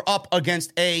when they were up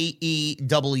against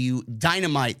AEW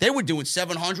Dynamite. They were doing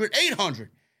 700,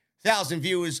 800,000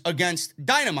 viewers against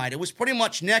Dynamite. It was pretty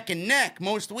much neck and neck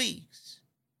most weeks.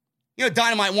 You know,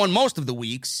 Dynamite won most of the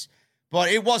weeks, but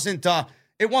it wasn't a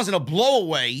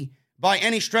blowaway by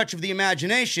any stretch of the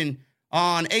imagination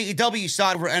on AEW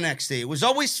side over NXT. It was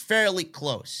always fairly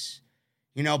close,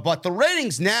 you know, but the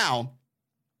ratings now,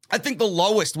 I think the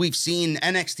lowest we've seen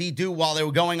NXT do while they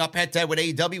were going up head-to-head with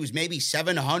AEW was maybe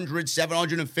 700,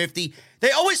 750.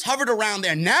 They always hovered around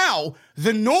there. Now,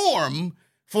 the norm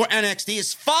for NXT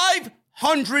is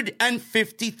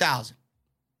 550,000.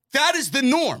 That is the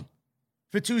norm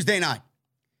for Tuesday night.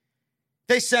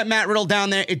 They sent Matt Riddle down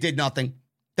there. It did nothing.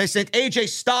 They sent AJ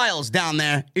Styles down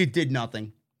there. It did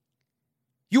nothing.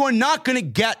 You are not going to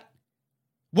get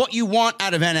what you want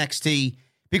out of NXT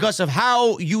because of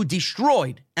how you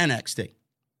destroyed NXT.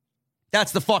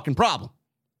 That's the fucking problem.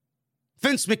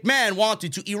 Vince McMahon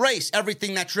wanted to erase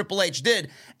everything that Triple H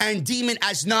did and deem it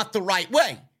as not the right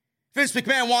way. Vince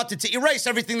McMahon wanted to erase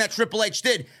everything that Triple H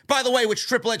did, by the way, which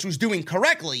Triple H was doing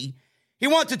correctly. He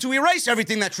wanted to erase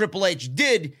everything that Triple H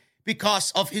did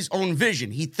because of his own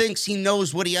vision. He thinks he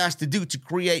knows what he has to do to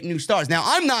create new stars. Now,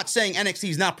 I'm not saying NXT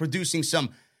is not producing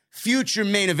some future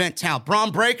main event talent.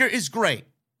 Braun Breaker is great.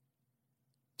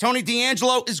 Tony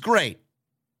D'Angelo is great.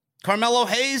 Carmelo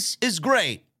Hayes is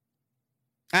great.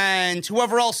 And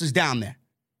whoever else is down there.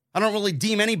 I don't really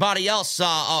deem anybody else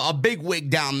a bigwig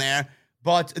down there,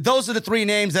 but those are the three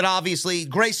names that obviously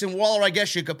Grayson Waller, I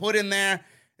guess you could put in there.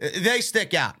 They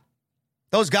stick out.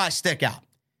 Those guys stick out.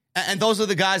 And those are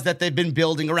the guys that they've been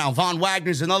building around. Von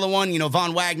Wagner's another one. You know,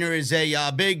 Von Wagner is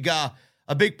a big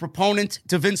proponent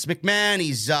to Vince McMahon.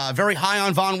 He's very high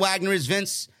on Von Wagner as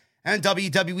Vince and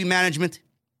WWE management.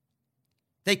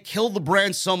 They killed the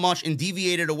brand so much and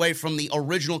deviated away from the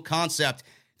original concept.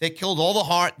 They killed all the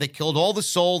heart. They killed all the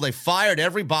soul. They fired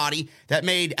everybody that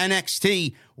made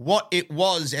NXT what it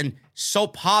was and so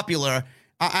popular.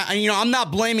 I'm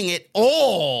not blaming it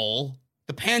all.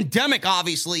 The pandemic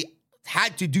obviously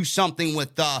had to do something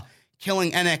with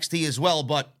killing NXT as well.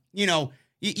 But, you know,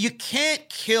 you can't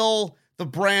kill the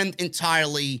brand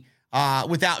entirely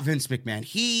without Vince McMahon.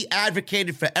 He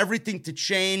advocated for everything to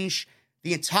change.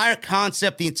 The entire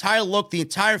concept, the entire look, the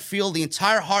entire feel, the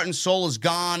entire heart and soul is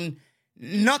gone.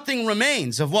 Nothing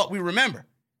remains of what we remember.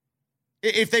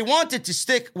 If they wanted to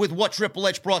stick with what Triple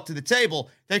H brought to the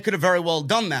table, they could have very well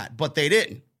done that, but they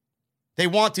didn't. They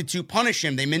wanted to punish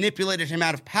him. They manipulated him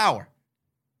out of power.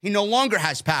 He no longer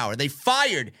has power. They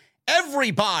fired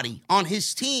everybody on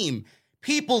his team.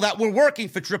 People that were working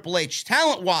for Triple H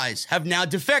talent-wise have now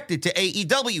defected to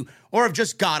AEW or have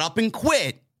just got up and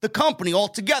quit the company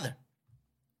altogether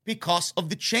because of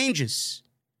the changes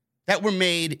that were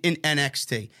made in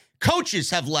NXT.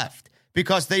 Coaches have left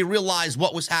because they realized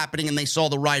what was happening and they saw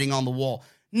the writing on the wall.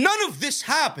 None of this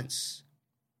happens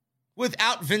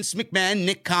without Vince McMahon,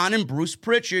 Nick Khan, and Bruce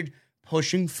Pritchard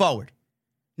pushing forward.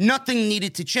 Nothing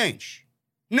needed to change.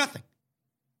 Nothing.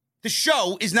 The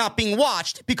show is not being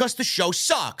watched because the show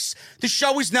sucks. The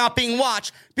show is not being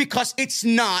watched because it's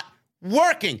not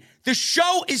working. The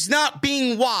show is not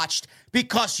being watched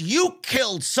because you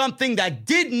killed something that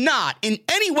did not, in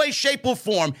any way, shape, or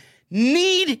form,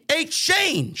 need a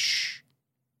change.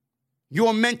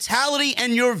 Your mentality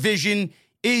and your vision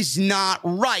is not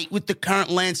right with the current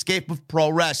landscape of pro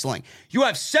wrestling. You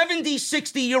have 70,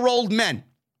 60-year-old men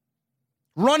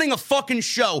running a fucking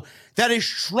show that is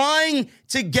trying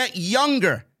to get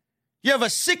younger. You have a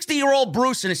 60-year-old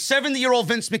Bruce and a 70-year-old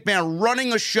Vince McMahon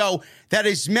running a show that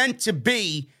is meant to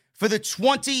be for the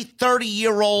 20,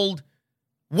 30-year-old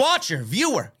watcher,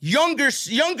 viewer, younger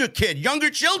kid, younger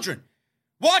children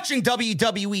watching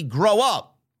WWE grow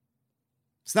up.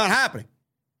 It's not happening.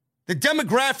 The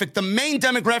demographic, the main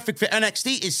demographic for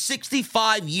NXT is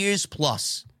 65 years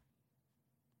plus.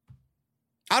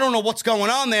 I don't know what's going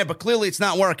on there, but clearly it's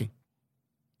not working.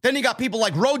 Then you got people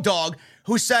like Road Dogg,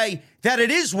 who say that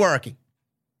it is working.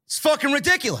 It's fucking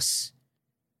ridiculous.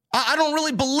 I don't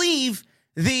really believe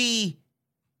the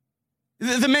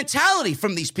mentality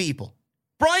from these people.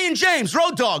 Brian James,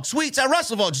 Road Dogg, tweets at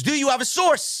WrestleVotes, do you have a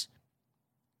source?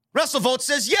 WrestleVotes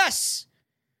says yes.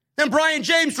 Then Brian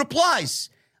James replies,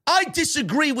 I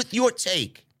disagree with your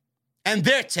take and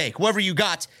their take, whoever you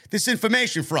got this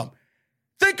information from.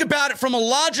 Think about it from a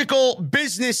logical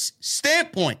business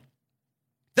standpoint.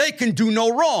 They can do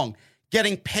no wrong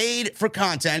getting paid for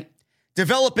content,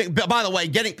 developing, by the way,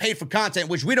 getting paid for content,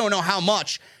 which we don't know how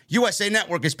much USA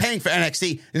Network is paying for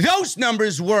NXT. Those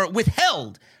numbers were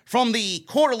withheld from the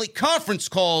quarterly conference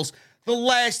calls the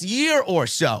last year or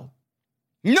so.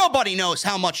 Nobody knows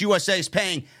how much USA is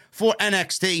paying for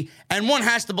NXT, and one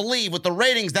has to believe with the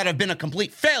ratings that have been a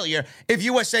complete failure, if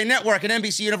USA Network and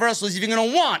NBC Universal is even going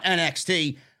to want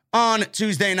NXT on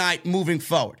Tuesday night moving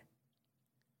forward.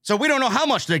 So we don't know how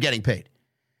much they're getting paid.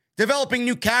 Developing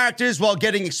new characters while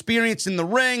getting experience in the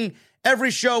ring.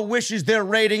 Every show wishes their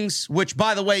ratings, which,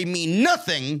 by the way, mean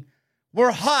nothing,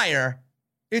 were higher.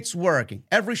 It's working.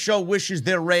 Every show wishes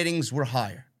their ratings were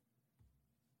higher.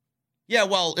 Yeah,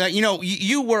 well,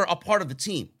 you were a part of the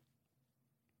team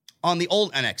on the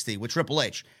old NXT with Triple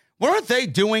H. Weren't they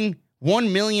doing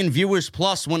 1 million viewers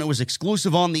plus when it was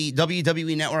exclusive on the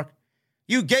WWE Network?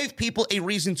 You gave people a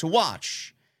reason to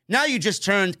watch. Now you just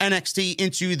turned NXT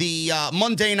into the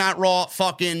Monday Night Raw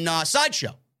fucking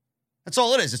sideshow. That's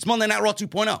all it is. It's Monday Night Raw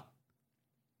 2.0.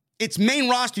 It's main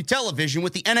roster television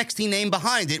with the NXT name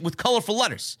behind it with colorful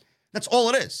letters. That's all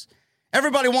it is.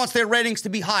 Everybody wants their ratings to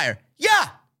be higher. Yeah,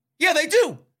 they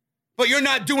do. But you're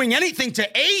not doing anything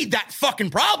to aid that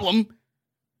fucking problem.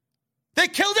 They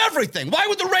killed everything. Why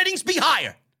would the ratings be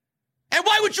higher? And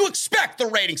why would you expect the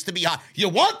ratings to be high? You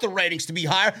want the ratings to be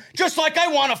higher, just like I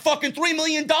want a fucking $3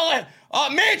 million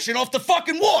mansion off the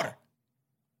fucking water.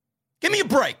 Give me a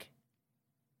break.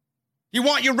 You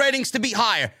want your ratings to be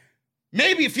higher.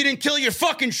 Maybe if you didn't kill your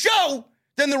fucking show,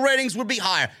 then the ratings would be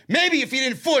higher. Maybe if you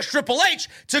didn't force Triple H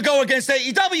to go against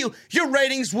AEW, your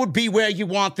ratings would be where you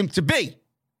want them to be.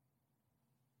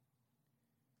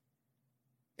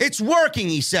 It's working,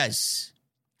 he says.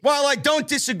 While I don't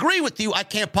disagree with you, I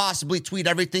can't possibly tweet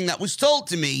everything that was told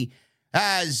to me.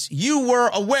 As you were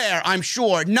aware, I'm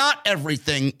sure, not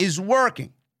everything is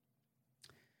working.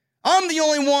 I'm the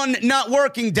only one not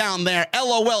working down there.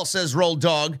 LOL, says Road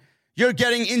Dogg. You're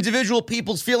getting individual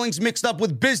people's feelings mixed up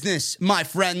with business, my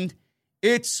friend.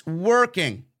 It's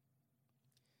working.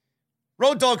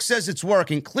 Road Dogg says it's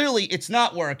working. Clearly, it's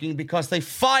not working because they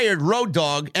fired Road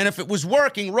Dogg, and if it was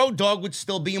working, Road Dogg would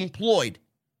still be employed.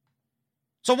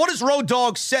 So what is Road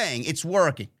Dogg saying? It's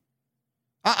working.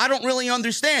 I don't really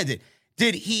understand it.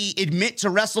 Did he admit to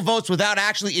WrestleVotes without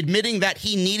actually admitting that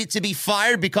he needed to be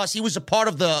fired because he was a part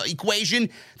of the equation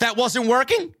that wasn't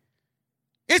working?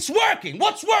 It's working.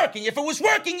 What's working? If it was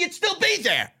working, you'd still be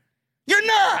there. You're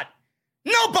not.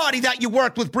 Nobody that you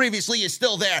worked with previously is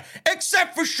still there,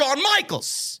 except for Shawn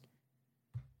Michaels,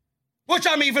 which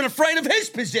I'm even afraid of his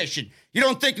position. You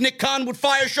don't think Nick Khan would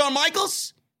fire Shawn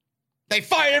Michaels? They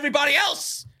fired everybody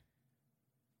else.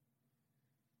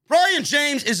 Brian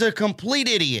James is a complete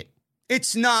idiot.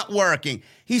 It's not working.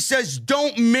 He says,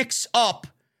 don't mix up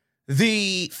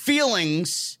the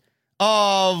feelings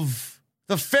of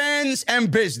the fans and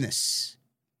business.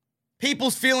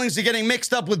 People's feelings are getting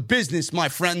mixed up with business, my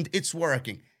friend. It's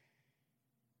working.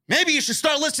 Maybe you should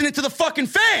start listening to the fucking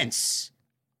fans.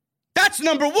 That's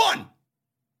number one.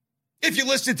 If you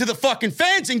listen to the fucking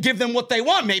fans and give them what they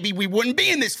want, maybe we wouldn't be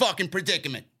in this fucking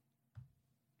predicament.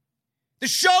 The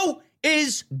show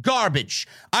is garbage.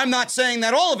 I'm not saying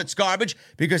that all of it's garbage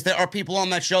because there are people on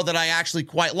that show that I actually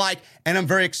quite like, and I'm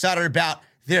very excited about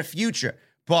their future.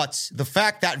 But the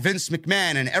fact that Vince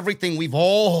McMahon and everything we've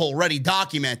all already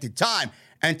documented time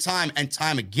and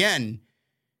time again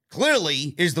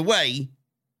clearly is the way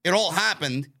it all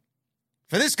happened.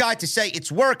 For this guy to say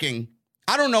it's working,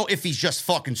 I don't know if he's just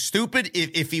fucking stupid,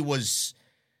 if he was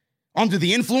under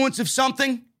the influence of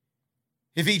something,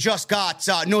 if he just got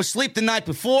no sleep the night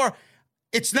before.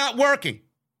 It's not working.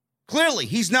 Clearly,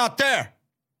 he's not there.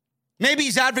 Maybe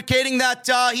he's advocating that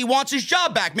he wants his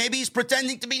job back. Maybe he's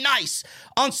pretending to be nice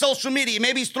on social media.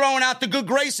 Maybe he's throwing out the good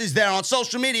graces there on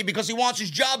social media because he wants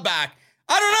his job back.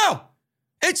 I don't know.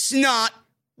 It's not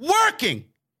working.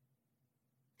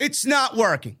 It's not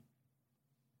working.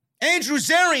 Andrew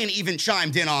Zarian even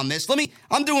chimed in on this.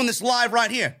 I'm doing this live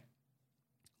right here.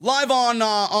 Live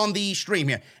on the stream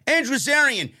here. Andrew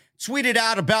Zarian tweeted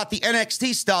out about the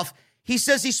NXT stuff. He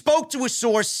says he spoke to a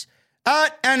source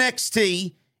at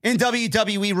NXT in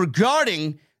WWE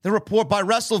regarding the report by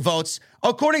WrestleVotes.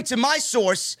 According to my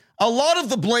source, a lot of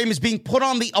the blame is being put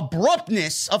on the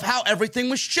abruptness of how everything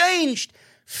was changed.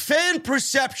 Fan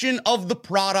perception of the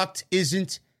product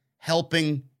isn't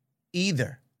helping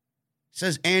either,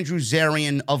 says Andrew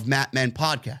Zarian of Mat Men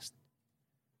Podcast.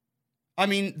 I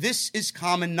mean, this is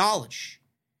common knowledge.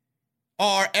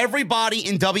 Are everybody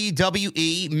in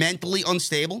WWE mentally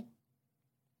unstable?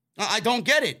 I don't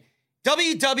get it.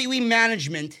 WWE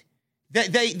management,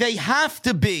 they have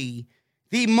to be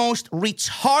the most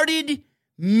retarded,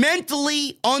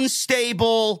 mentally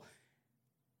unstable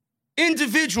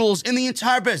individuals in the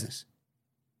entire business.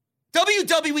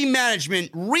 WWE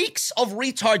management reeks of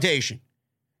retardation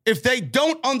if they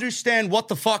don't understand what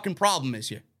the fucking problem is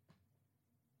here.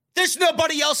 There's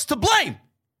nobody else to blame.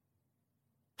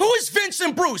 Who is Vince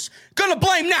and Bruce gonna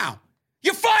blame now?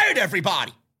 You fired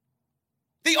everybody.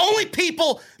 The only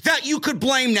people that you could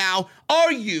blame now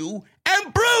are you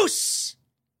and Bruce.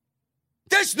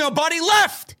 There's nobody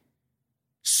left.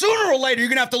 Sooner or later, you're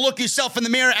going to have to look yourself in the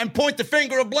mirror and point the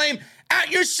finger of blame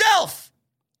at yourself.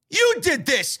 You did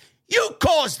this. You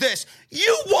caused this.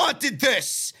 You wanted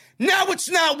this. Now it's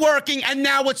not working, and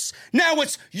now it's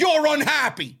you're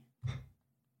unhappy.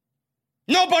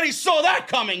 Nobody saw that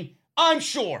coming, I'm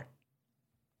sure.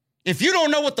 If you don't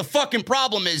know what the fucking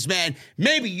problem is, man,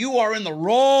 maybe you are in the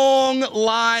wrong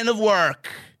line of work.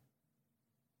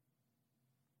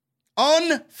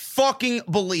 Unfucking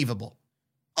believable.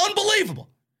 Unbelievable.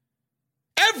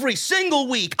 Every single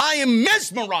week, I am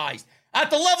mesmerized at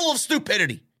the level of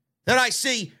stupidity that I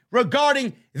see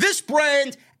regarding this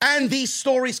brand and these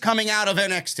stories coming out of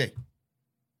NXT.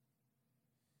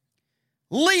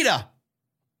 Lita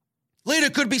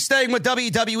could be staying with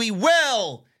WWE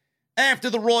well after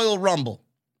the Royal Rumble.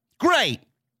 Great.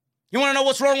 You want to know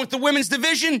what's wrong with the women's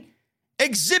division?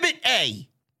 Exhibit A.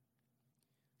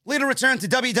 Lita returned to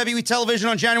WWE television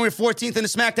on January 14th in a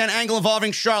SmackDown angle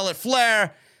involving Charlotte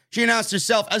Flair. She announced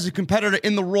herself as a competitor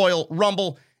in the Royal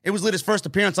Rumble. It was Lita's first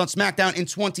appearance on SmackDown in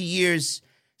 20 years.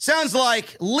 Sounds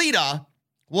like Lita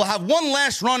will have one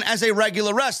last run as a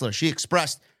regular wrestler. She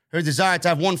expressed her desire to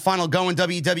have one final go in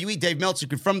WWE. Dave Meltzer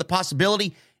confirmed the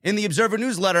possibility in the Observer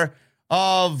newsletter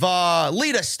of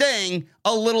Lita staying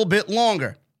a little bit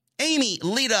longer. Amy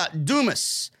Lita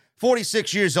Dumas,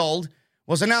 46 years old,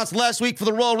 was announced last week for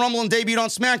the Royal Rumble and debuted on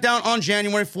SmackDown on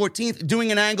January 14th,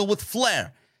 doing an angle with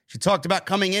Flair. She talked about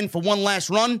coming in for one last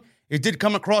run. It did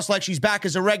come across like she's back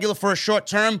as a regular for a short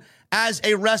term as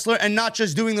a wrestler and not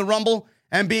just doing the Rumble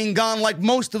and being gone like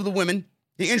most of the women.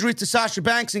 The injury to Sasha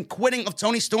Banks and quitting of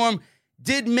Toni Storm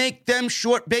did make them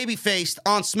short baby-faced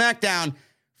on SmackDown.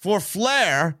 For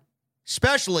Flair,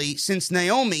 especially since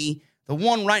Naomi, the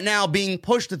one right now being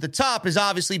pushed at the top, is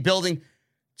obviously building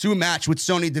to a match with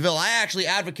Sonya Deville. I actually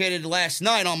advocated last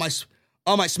night on my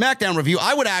SmackDown review.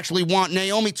 I would actually want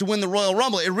Naomi to win the Royal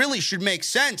Rumble. It really should make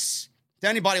sense to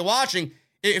anybody watching.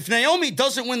 If Naomi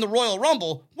doesn't win the Royal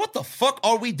Rumble, what the fuck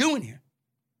are we doing here?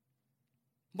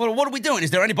 What are we doing?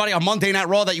 Is there anybody on Monday Night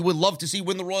Raw that you would love to see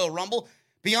win the Royal Rumble?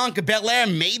 Bianca Belair,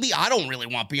 maybe. I don't really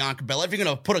want Bianca Belair. If you're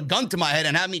going to put a gun to my head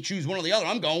and have me choose one or the other,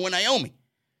 I'm going with Naomi.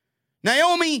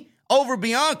 Naomi over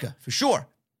Bianca, for sure.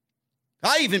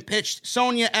 I even pitched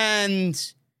Sonya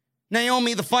and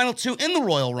Naomi, the final two in the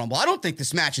Royal Rumble. I don't think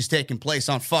this match is taking place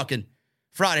on fucking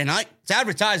Friday night. It's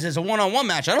advertised as a one-on-one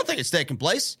match. I don't think it's taking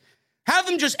place. Have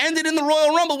them just end it in the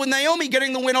Royal Rumble with Naomi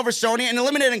getting the win over Sonya and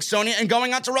eliminating Sonya and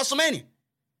going on to WrestleMania.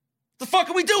 The fuck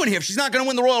are we doing here if she's not going to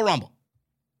win the Royal Rumble?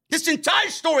 This entire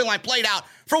storyline played out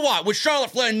for what? With Charlotte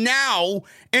Flair now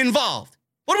involved.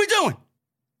 What are we doing?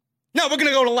 No, we're going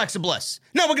to go to Alexa Bliss.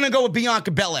 No, we're going to go with Bianca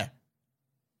Belair.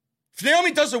 If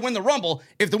Naomi doesn't win the Rumble,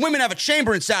 if the women have a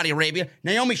chamber in Saudi Arabia,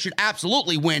 Naomi should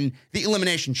absolutely win the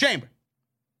Elimination Chamber.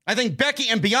 I think Becky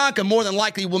and Bianca more than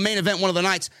likely will main event one of the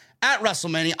nights at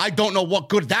WrestleMania. I don't know what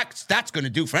good that's going to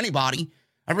do for anybody.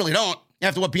 I really don't,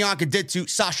 after what Bianca did to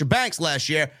Sasha Banks last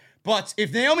year. But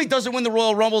if Naomi doesn't win the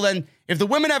Royal Rumble, then if the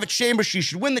women have a chamber, she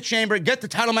should win the chamber, get the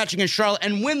title match against Charlotte,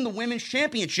 and win the Women's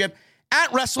Championship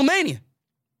at WrestleMania.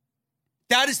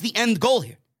 That is the end goal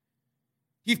here.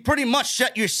 You've pretty much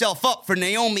set yourself up for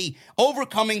Naomi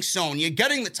overcoming Sonya,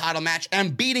 getting the title match,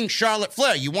 and beating Charlotte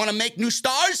Flair. You want to make new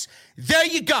stars? There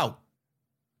you go.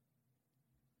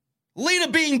 Lita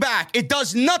being back, it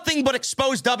does nothing but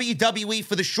expose WWE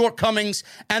for the shortcomings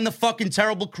and the fucking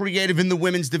terrible creative in the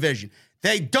women's division.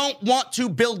 They don't want to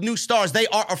build new stars. They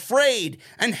are afraid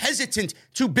and hesitant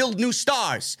to build new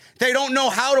stars. They don't know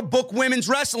how to book women's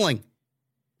wrestling.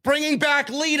 Bringing back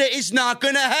Lita is not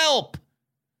going to help.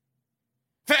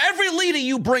 For every Lita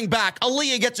you bring back,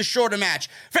 Aaliyah gets a shorter match.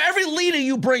 For every Lita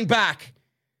you bring back,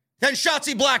 then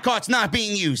Shotzi Blackheart's not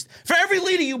being used. For every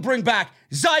Lita you bring back,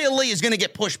 Xia Li is going to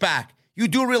get pushed back. you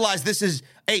do realize this is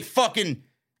a fucking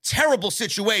terrible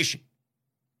situation.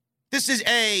 This is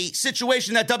a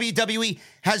situation that WWE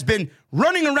has been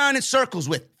running around in circles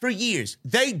with for years.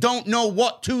 They don't know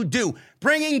what to do.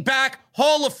 Bringing back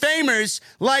Hall of Famers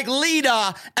like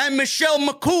Lita and Michelle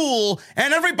McCool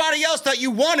and everybody else that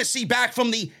you want to see back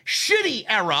from the shitty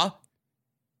era.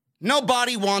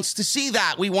 Nobody wants to see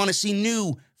that. We want to see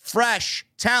new, fresh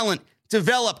talent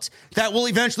developed that will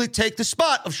eventually take the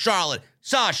spot of Charlotte,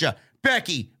 Sasha,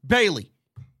 Becky, Bayley.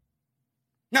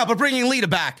 Now, but bringing Lita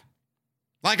back,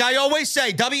 like I always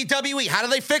say, WWE, how do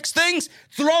they fix things?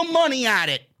 Throw money at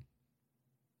it.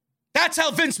 That's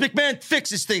how Vince McMahon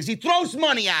fixes things. He throws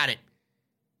money at it.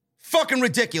 Fucking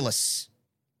ridiculous.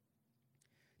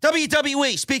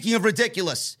 WWE, speaking of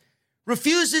ridiculous,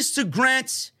 refuses to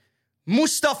grant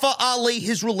Mustafa Ali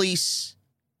his release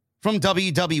from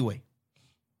WWE.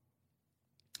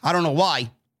 I don't know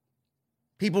why.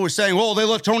 People were saying, well, they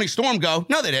let Toni Storm go.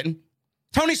 No, they didn't.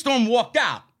 Toni Storm walked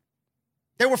out.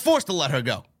 They were forced to let her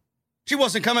go. She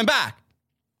wasn't coming back.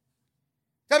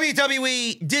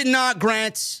 WWE did not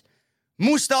grant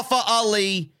Mustafa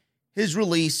Ali his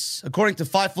release. According to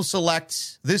Fightful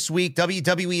Select, this week,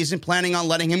 WWE isn't planning on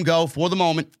letting him go for the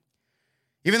moment.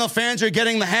 Even though fans are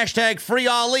getting the hashtag Free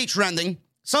Ali trending,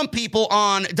 some people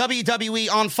on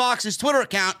WWE on Fox's Twitter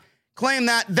account claim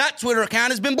that Twitter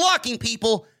account has been blocking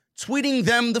people tweeting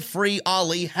them the Free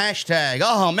Ali hashtag.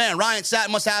 Oh, man, Ryan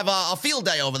Satin must have a field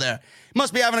day over there.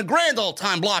 Must be having a grand old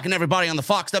time blocking everybody on the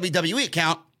Fox WWE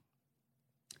account.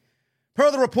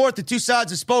 Per the report, the two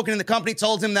sides have spoken, and the company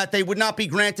told him that they would not be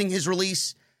granting his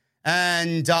release.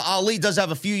 And Ali does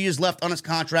have a few years left on his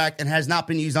contract and has not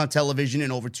been used on television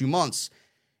in over 2 months.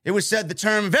 It was said the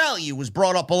term value was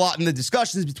brought up a lot in the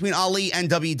discussions between Ali and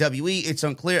WWE. It's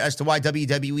unclear as to why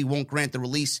WWE won't grant the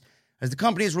release, as the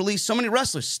company has released so many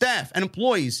wrestlers, staff, and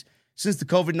employees since the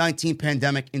COVID-19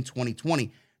 pandemic in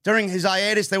 2020. During his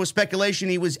hiatus, there was speculation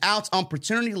he was out on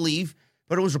paternity leave,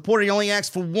 but it was reported he only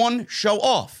asked for one show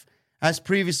off. As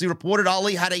previously reported,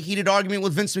 Ali had a heated argument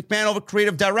with Vince McMahon over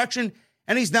creative direction,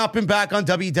 and he's not been back on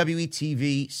WWE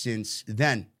TV since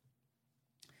then.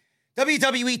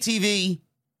 WWE TV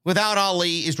without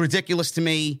Ali is ridiculous to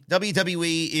me.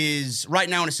 WWE is right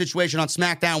now in a situation on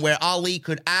SmackDown where Ali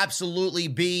could absolutely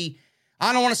be,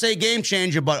 I don't want to say a game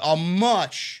changer, but a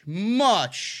much,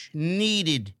 much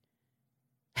needed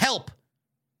help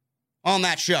on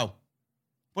that show.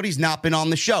 But he's not been on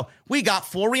the show. We got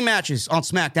 4 rematches on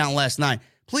SmackDown last night.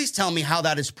 Please tell me how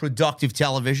that is productive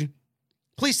television.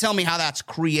 Please tell me how that's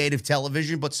creative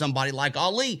television, but somebody like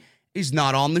Ali is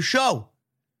not on the show.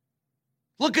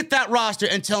 Look at that roster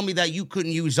and tell me that you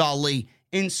couldn't use Ali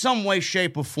in some way,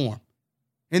 shape, or form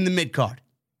in the mid-card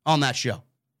on that show.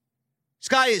 This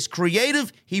guy is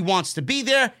creative. He wants to be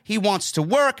there. He wants to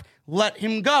work. Let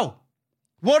him go.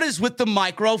 What is with the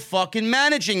micro fucking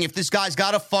managing? If this guy's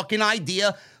got a fucking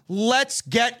idea, let's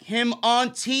get him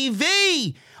on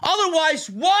TV. Otherwise,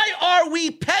 why are we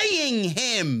paying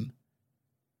him?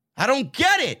 I don't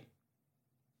get it.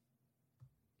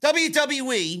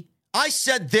 WWE, I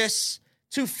said this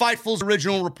to Fightful's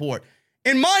original report.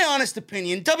 In my honest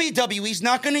opinion, WWE's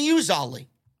not going to use Ali.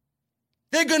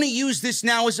 They're going to use this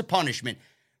now as a punishment.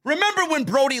 Remember when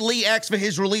Brody Lee asked for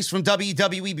his release from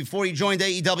WWE before he joined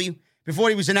AEW? Before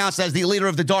he was announced as the leader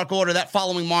of the Dark Order that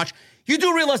following March? You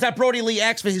do realize that Brody Lee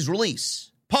asked for his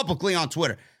release publicly on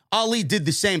Twitter. Ali did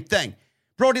the same thing.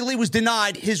 Brody Lee was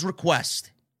denied his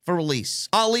request for release.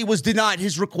 Ali was denied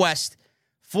his request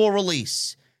for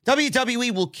release.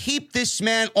 WWE will keep this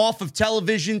man off of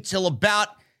television till about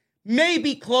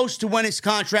maybe close to when his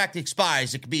contract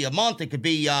expires. It could be a month. It could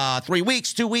be 3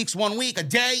 weeks, 2 weeks, 1 week, a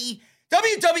day.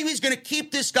 WWE is going to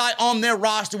keep this guy on their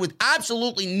roster with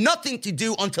absolutely nothing to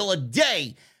do until a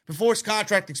day before his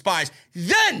contract expires.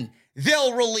 Then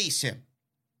they'll release him.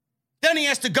 Then he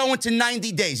has to go into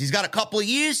 90 days. He's got a couple of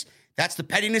years. That's the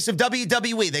pettiness of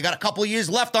WWE. They got a couple of years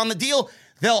left on the deal.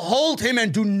 They'll hold him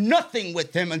and do nothing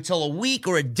with him until a week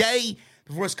or a day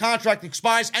before his contract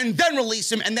expires and then release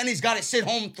him. And then he's got to sit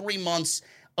home 3 months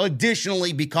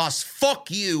additionally because fuck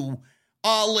you,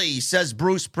 Ali, says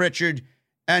Bruce Pritchard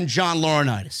and John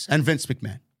Laurinaitis and Vince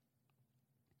McMahon.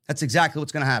 That's exactly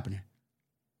what's going to happen here.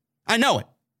 I know it.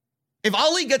 If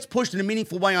Ali gets pushed in a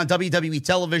meaningful way on WWE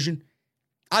television,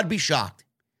 I'd be shocked.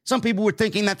 Some people were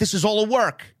thinking that this is all a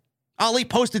work. Ali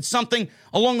posted something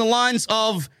along the lines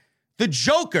of the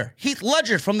Joker, Heath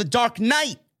Ledger from The Dark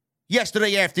Knight,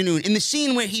 yesterday afternoon in the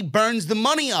scene where he burns the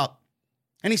money up.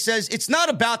 And he says, it's not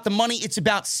about the money, it's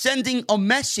about sending a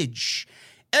message.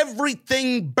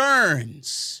 Everything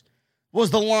burns was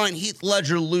the line Heath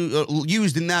Ledger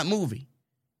used in that movie.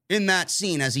 in that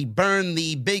scene as he burned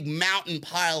the big mountain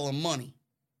pile of money.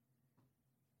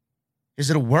 Is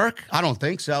it a work? I don't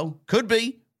think so. Could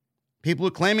be. People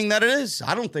are claiming that it is.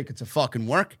 I don't think it's a fucking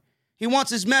work. He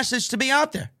wants his message to be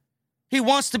out there. He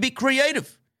wants to be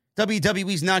creative.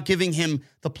 WWE's not giving him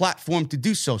the platform to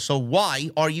do so. So why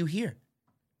are you here?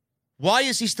 Why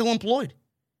is he still employed?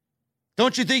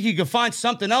 Don't you think you could find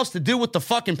something else to do with the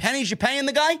fucking pennies you're paying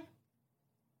the guy?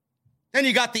 Then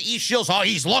you got the E-Shills. Oh,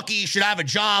 he's lucky he should have a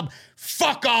job.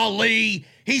 Fuck Ali.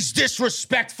 He's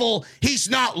disrespectful. He's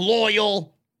not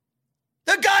loyal.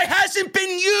 The guy hasn't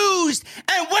been used.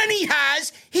 And when he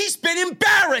has, he's been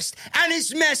embarrassed. And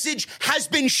his message has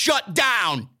been shut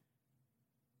down.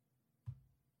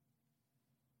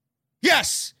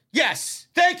 Yes.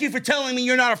 Thank you for telling me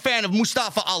you're not a fan of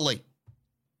Mustafa Ali.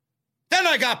 Then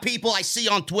I got people I see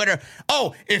on Twitter.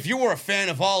 Oh, if you were a fan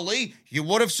of Ali, you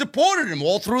would have supported him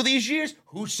all through these years.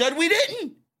 Who said we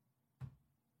didn't?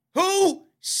 Who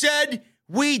said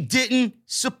we didn't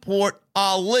support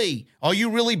Ali? Are you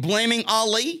really blaming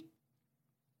Ali?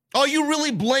 Are you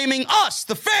really blaming us,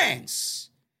 the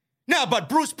fans? No, but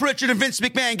Bruce Pritchard and Vince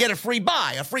McMahon get a free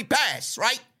pass,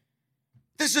 right?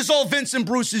 This is all Vince and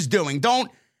Bruce is doing.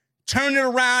 Don't turn it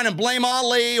around and blame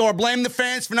Ali or blame the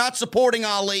fans for not supporting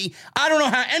Ali. I don't know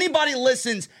how anybody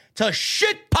listens to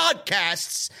shit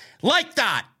podcasts like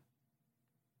that.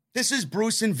 This is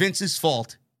Bruce and Vince's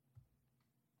fault.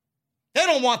 They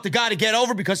don't want the guy to get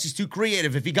over because he's too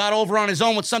creative. If he got over on his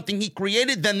own with something he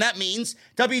created, then that means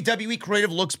WWE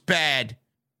creative looks bad.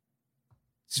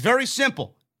 It's very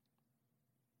simple.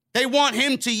 They want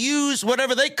him to use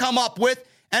whatever they come up with,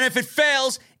 and if it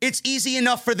fails, it's easy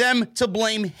enough for them to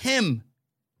blame him.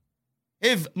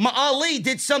 If Ali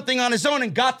did something on his own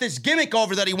and got this gimmick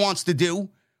over that he wants to do,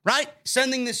 right?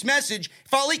 Sending this message.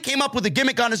 If Ali came up with a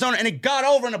gimmick on his own and it got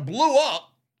over and it blew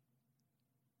up,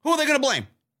 who are they going to blame?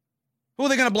 Who are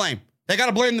they going to blame? They got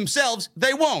to blame themselves.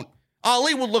 They won't.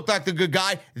 Ali would look like the good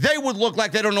guy. They would look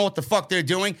like they don't know what the fuck they're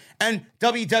doing. And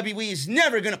WWE is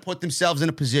never going to put themselves in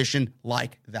a position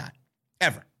like that.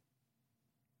 Ever.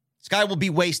 This guy will be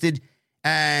wasted,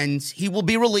 and he will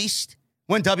be released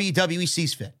when WWE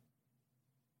sees fit.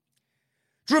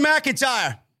 Drew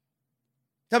McIntyre.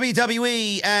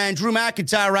 WWE and Drew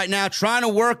McIntyre right now trying to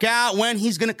work out when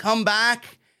he's going to come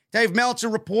back. Dave Meltzer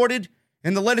reported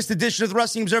in the latest edition of the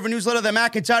Wrestling Observer newsletter that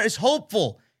McIntyre is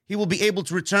hopeful he will be able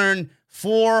to return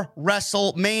for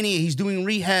WrestleMania. He's doing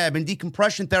rehab and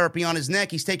decompression therapy on his neck.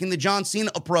 He's taking the John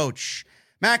Cena approach.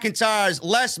 McIntyre's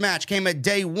last match came at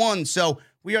day 1, so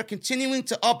we are continuing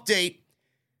to update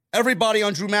everybody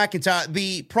on Drew McIntyre.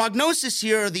 The prognosis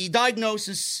here, the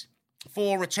diagnosis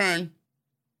for return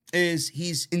is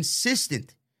he's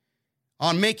insistent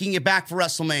on making it back for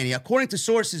WrestleMania. According to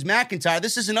sources, McIntyre,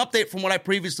 this is an update from what I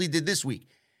previously did this week.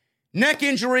 Neck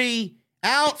injury,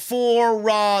 out for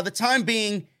the time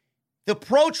being. The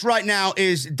approach right now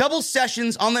is double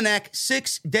sessions on the neck,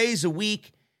 6 days a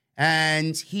week,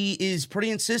 and he is pretty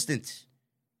insistent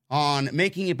on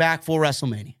making it back for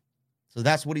WrestleMania. So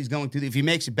that's what he's going to do. If he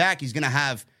makes it back, he's going to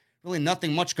have really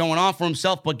nothing much going on for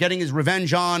himself but getting his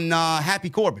revenge on Happy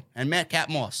Corbin and Madcap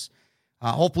Moss.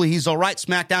 Hopefully he's all right.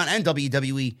 SmackDown and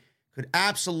WWE could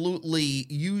absolutely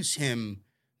use him,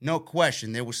 no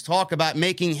question. There was talk about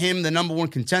making him the number 1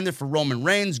 contender for Roman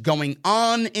Reigns going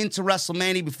on into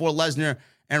WrestleMania before Lesnar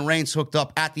and Reigns hooked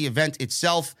up at the event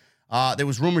itself. There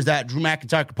was rumors that Drew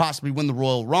McIntyre could possibly win the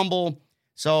Royal Rumble.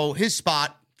 So his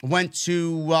spot went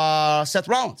to Seth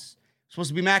Rollins. Supposed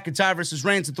to be McIntyre versus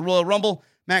Reigns at the Royal Rumble.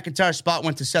 McIntyre's spot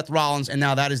went to Seth Rollins, and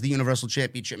now that is the Universal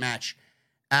Championship match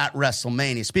at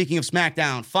WrestleMania. Speaking of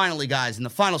SmackDown, finally, guys, in the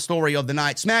final story of the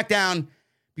night, SmackDown,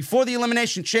 before the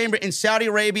Elimination Chamber in Saudi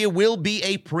Arabia, will be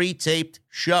a pre-taped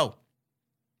show.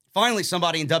 Finally,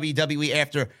 somebody in WWE,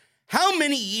 after how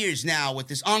many years now with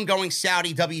this ongoing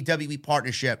Saudi WWE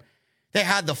partnership, they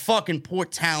had the fucking poor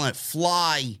talent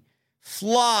fly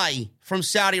from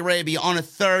Saudi Arabia on a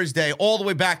Thursday all the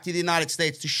way back to the United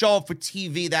States to show up for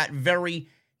TV that very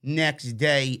next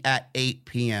day at 8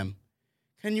 p.m.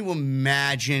 Can you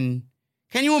imagine?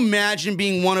 Can you imagine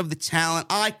being one of the talent?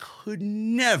 I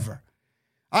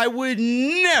would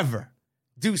never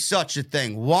do such a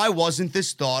thing. Why wasn't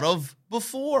this thought of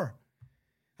before?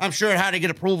 I'm sure it had to get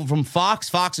approval from Fox.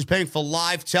 Fox is paying for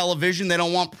live television. They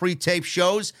don't want pre-tape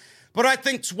shows. But I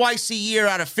think twice a year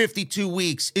out of 52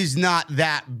 weeks is not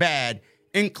that bad,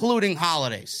 including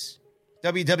holidays.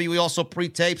 WWE also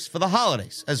pre-tapes for the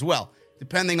holidays as well,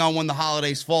 depending on when the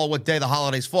holidays fall, what day the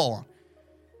holidays fall on.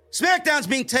 SmackDown's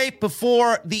being taped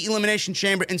before the Elimination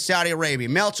Chamber in Saudi Arabia.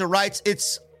 Meltzer writes,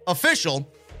 it's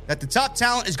official that the top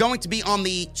talent is going to be on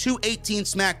the 218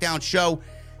 SmackDown show.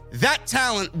 that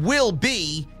talent will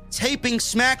be taping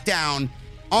SmackDown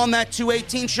on that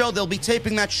 218 show. They'll be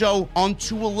taping that show on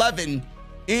 211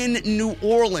 in New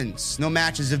Orleans. No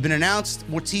matches have been announced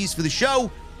or teased for the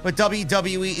show, but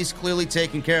WWE is clearly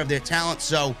taking care of their talent.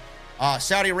 So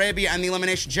Saudi Arabia and the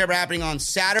Elimination Chamber happening on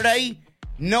Saturday.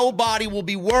 Nobody will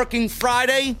be working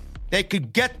Friday. They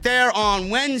could get there on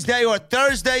Wednesday or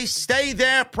Thursday, stay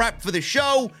there, prep for the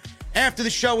show. After the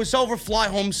show is over, fly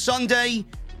home Sunday.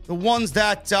 The ones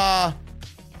that,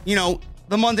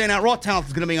 the Monday Night Raw talent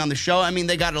is going to be on the show. I mean,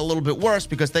 they got it a little bit worse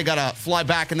because they got to fly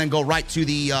back and then go right to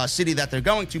the city that they're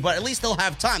going to. But at least they'll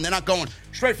have time. They're not going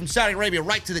straight from Saudi Arabia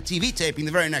right to the TV taping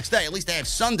the very next day. At least they have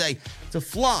Sunday to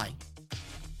fly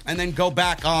and then go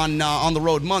back on the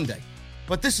road Monday.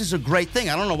 But this is a great thing.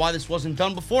 I don't know why this wasn't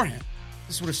done beforehand.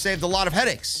 This would have saved a lot of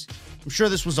headaches. I'm sure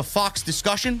this was a Fox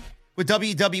discussion with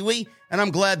WWE, and I'm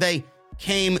glad they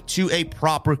came to a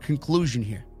proper conclusion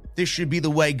here. This should be the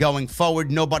way going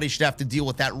forward. Nobody should have to deal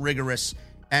with that rigorous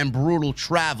and brutal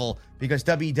travel because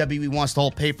WWE wants to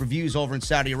hold pay-per-views over in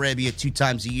Saudi Arabia 2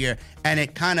 times a year, and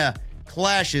it kind of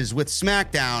clashes with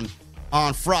SmackDown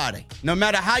on Friday. No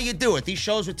matter how you do it, these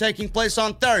shows were taking place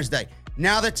on Thursday.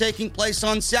 Now they're taking place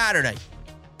on Saturday.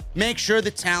 Make sure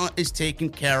the talent is taken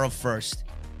care of first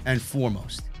and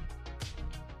foremost.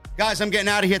 Guys, I'm getting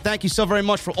out of here. Thank you so very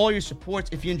much for all your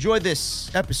support. If you enjoyed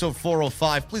this episode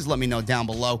 405, please let me know down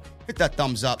below. Hit that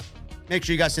thumbs up. Make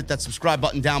sure you guys hit that subscribe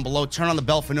button down below. Turn on the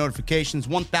bell for notifications.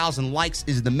 1,000 likes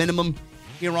is the minimum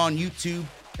here on YouTube.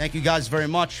 Thank you guys very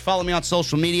much. Follow me on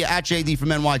social media at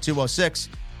JDfromNY206.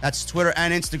 That's Twitter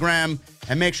and Instagram.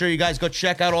 And make sure you guys go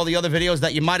check out all the other videos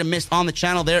that you might have missed on the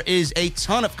channel. There is a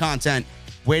ton of content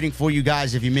waiting for you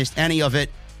guys if you missed any of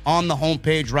it on the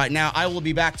homepage right now. I will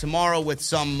be back tomorrow with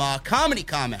some comedy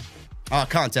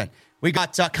content. We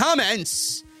got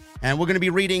comments, and we're going to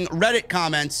be reading Reddit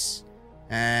comments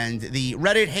and the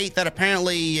Reddit hate that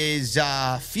apparently is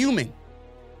fuming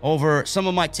over some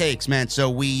of my takes, man. So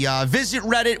we visit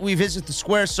Reddit, we visit the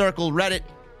Square Circle Reddit,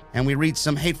 and we read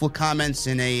some hateful comments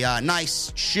in a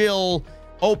nice, chill,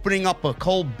 opening up a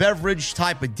cold beverage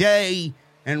type of day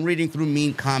and reading through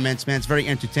mean comments, man. It's very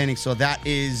entertaining. So that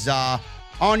is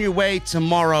on your way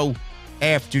tomorrow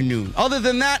afternoon. Other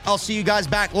than that, I'll see you guys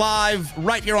back live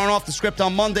right here on Off the Script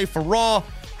on Monday for Raw.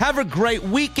 Have a great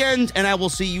weekend, and I will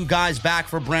see you guys back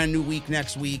for a brand new week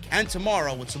next week and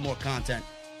tomorrow with some more content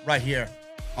right here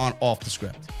on Off the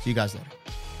Script. See you guys later.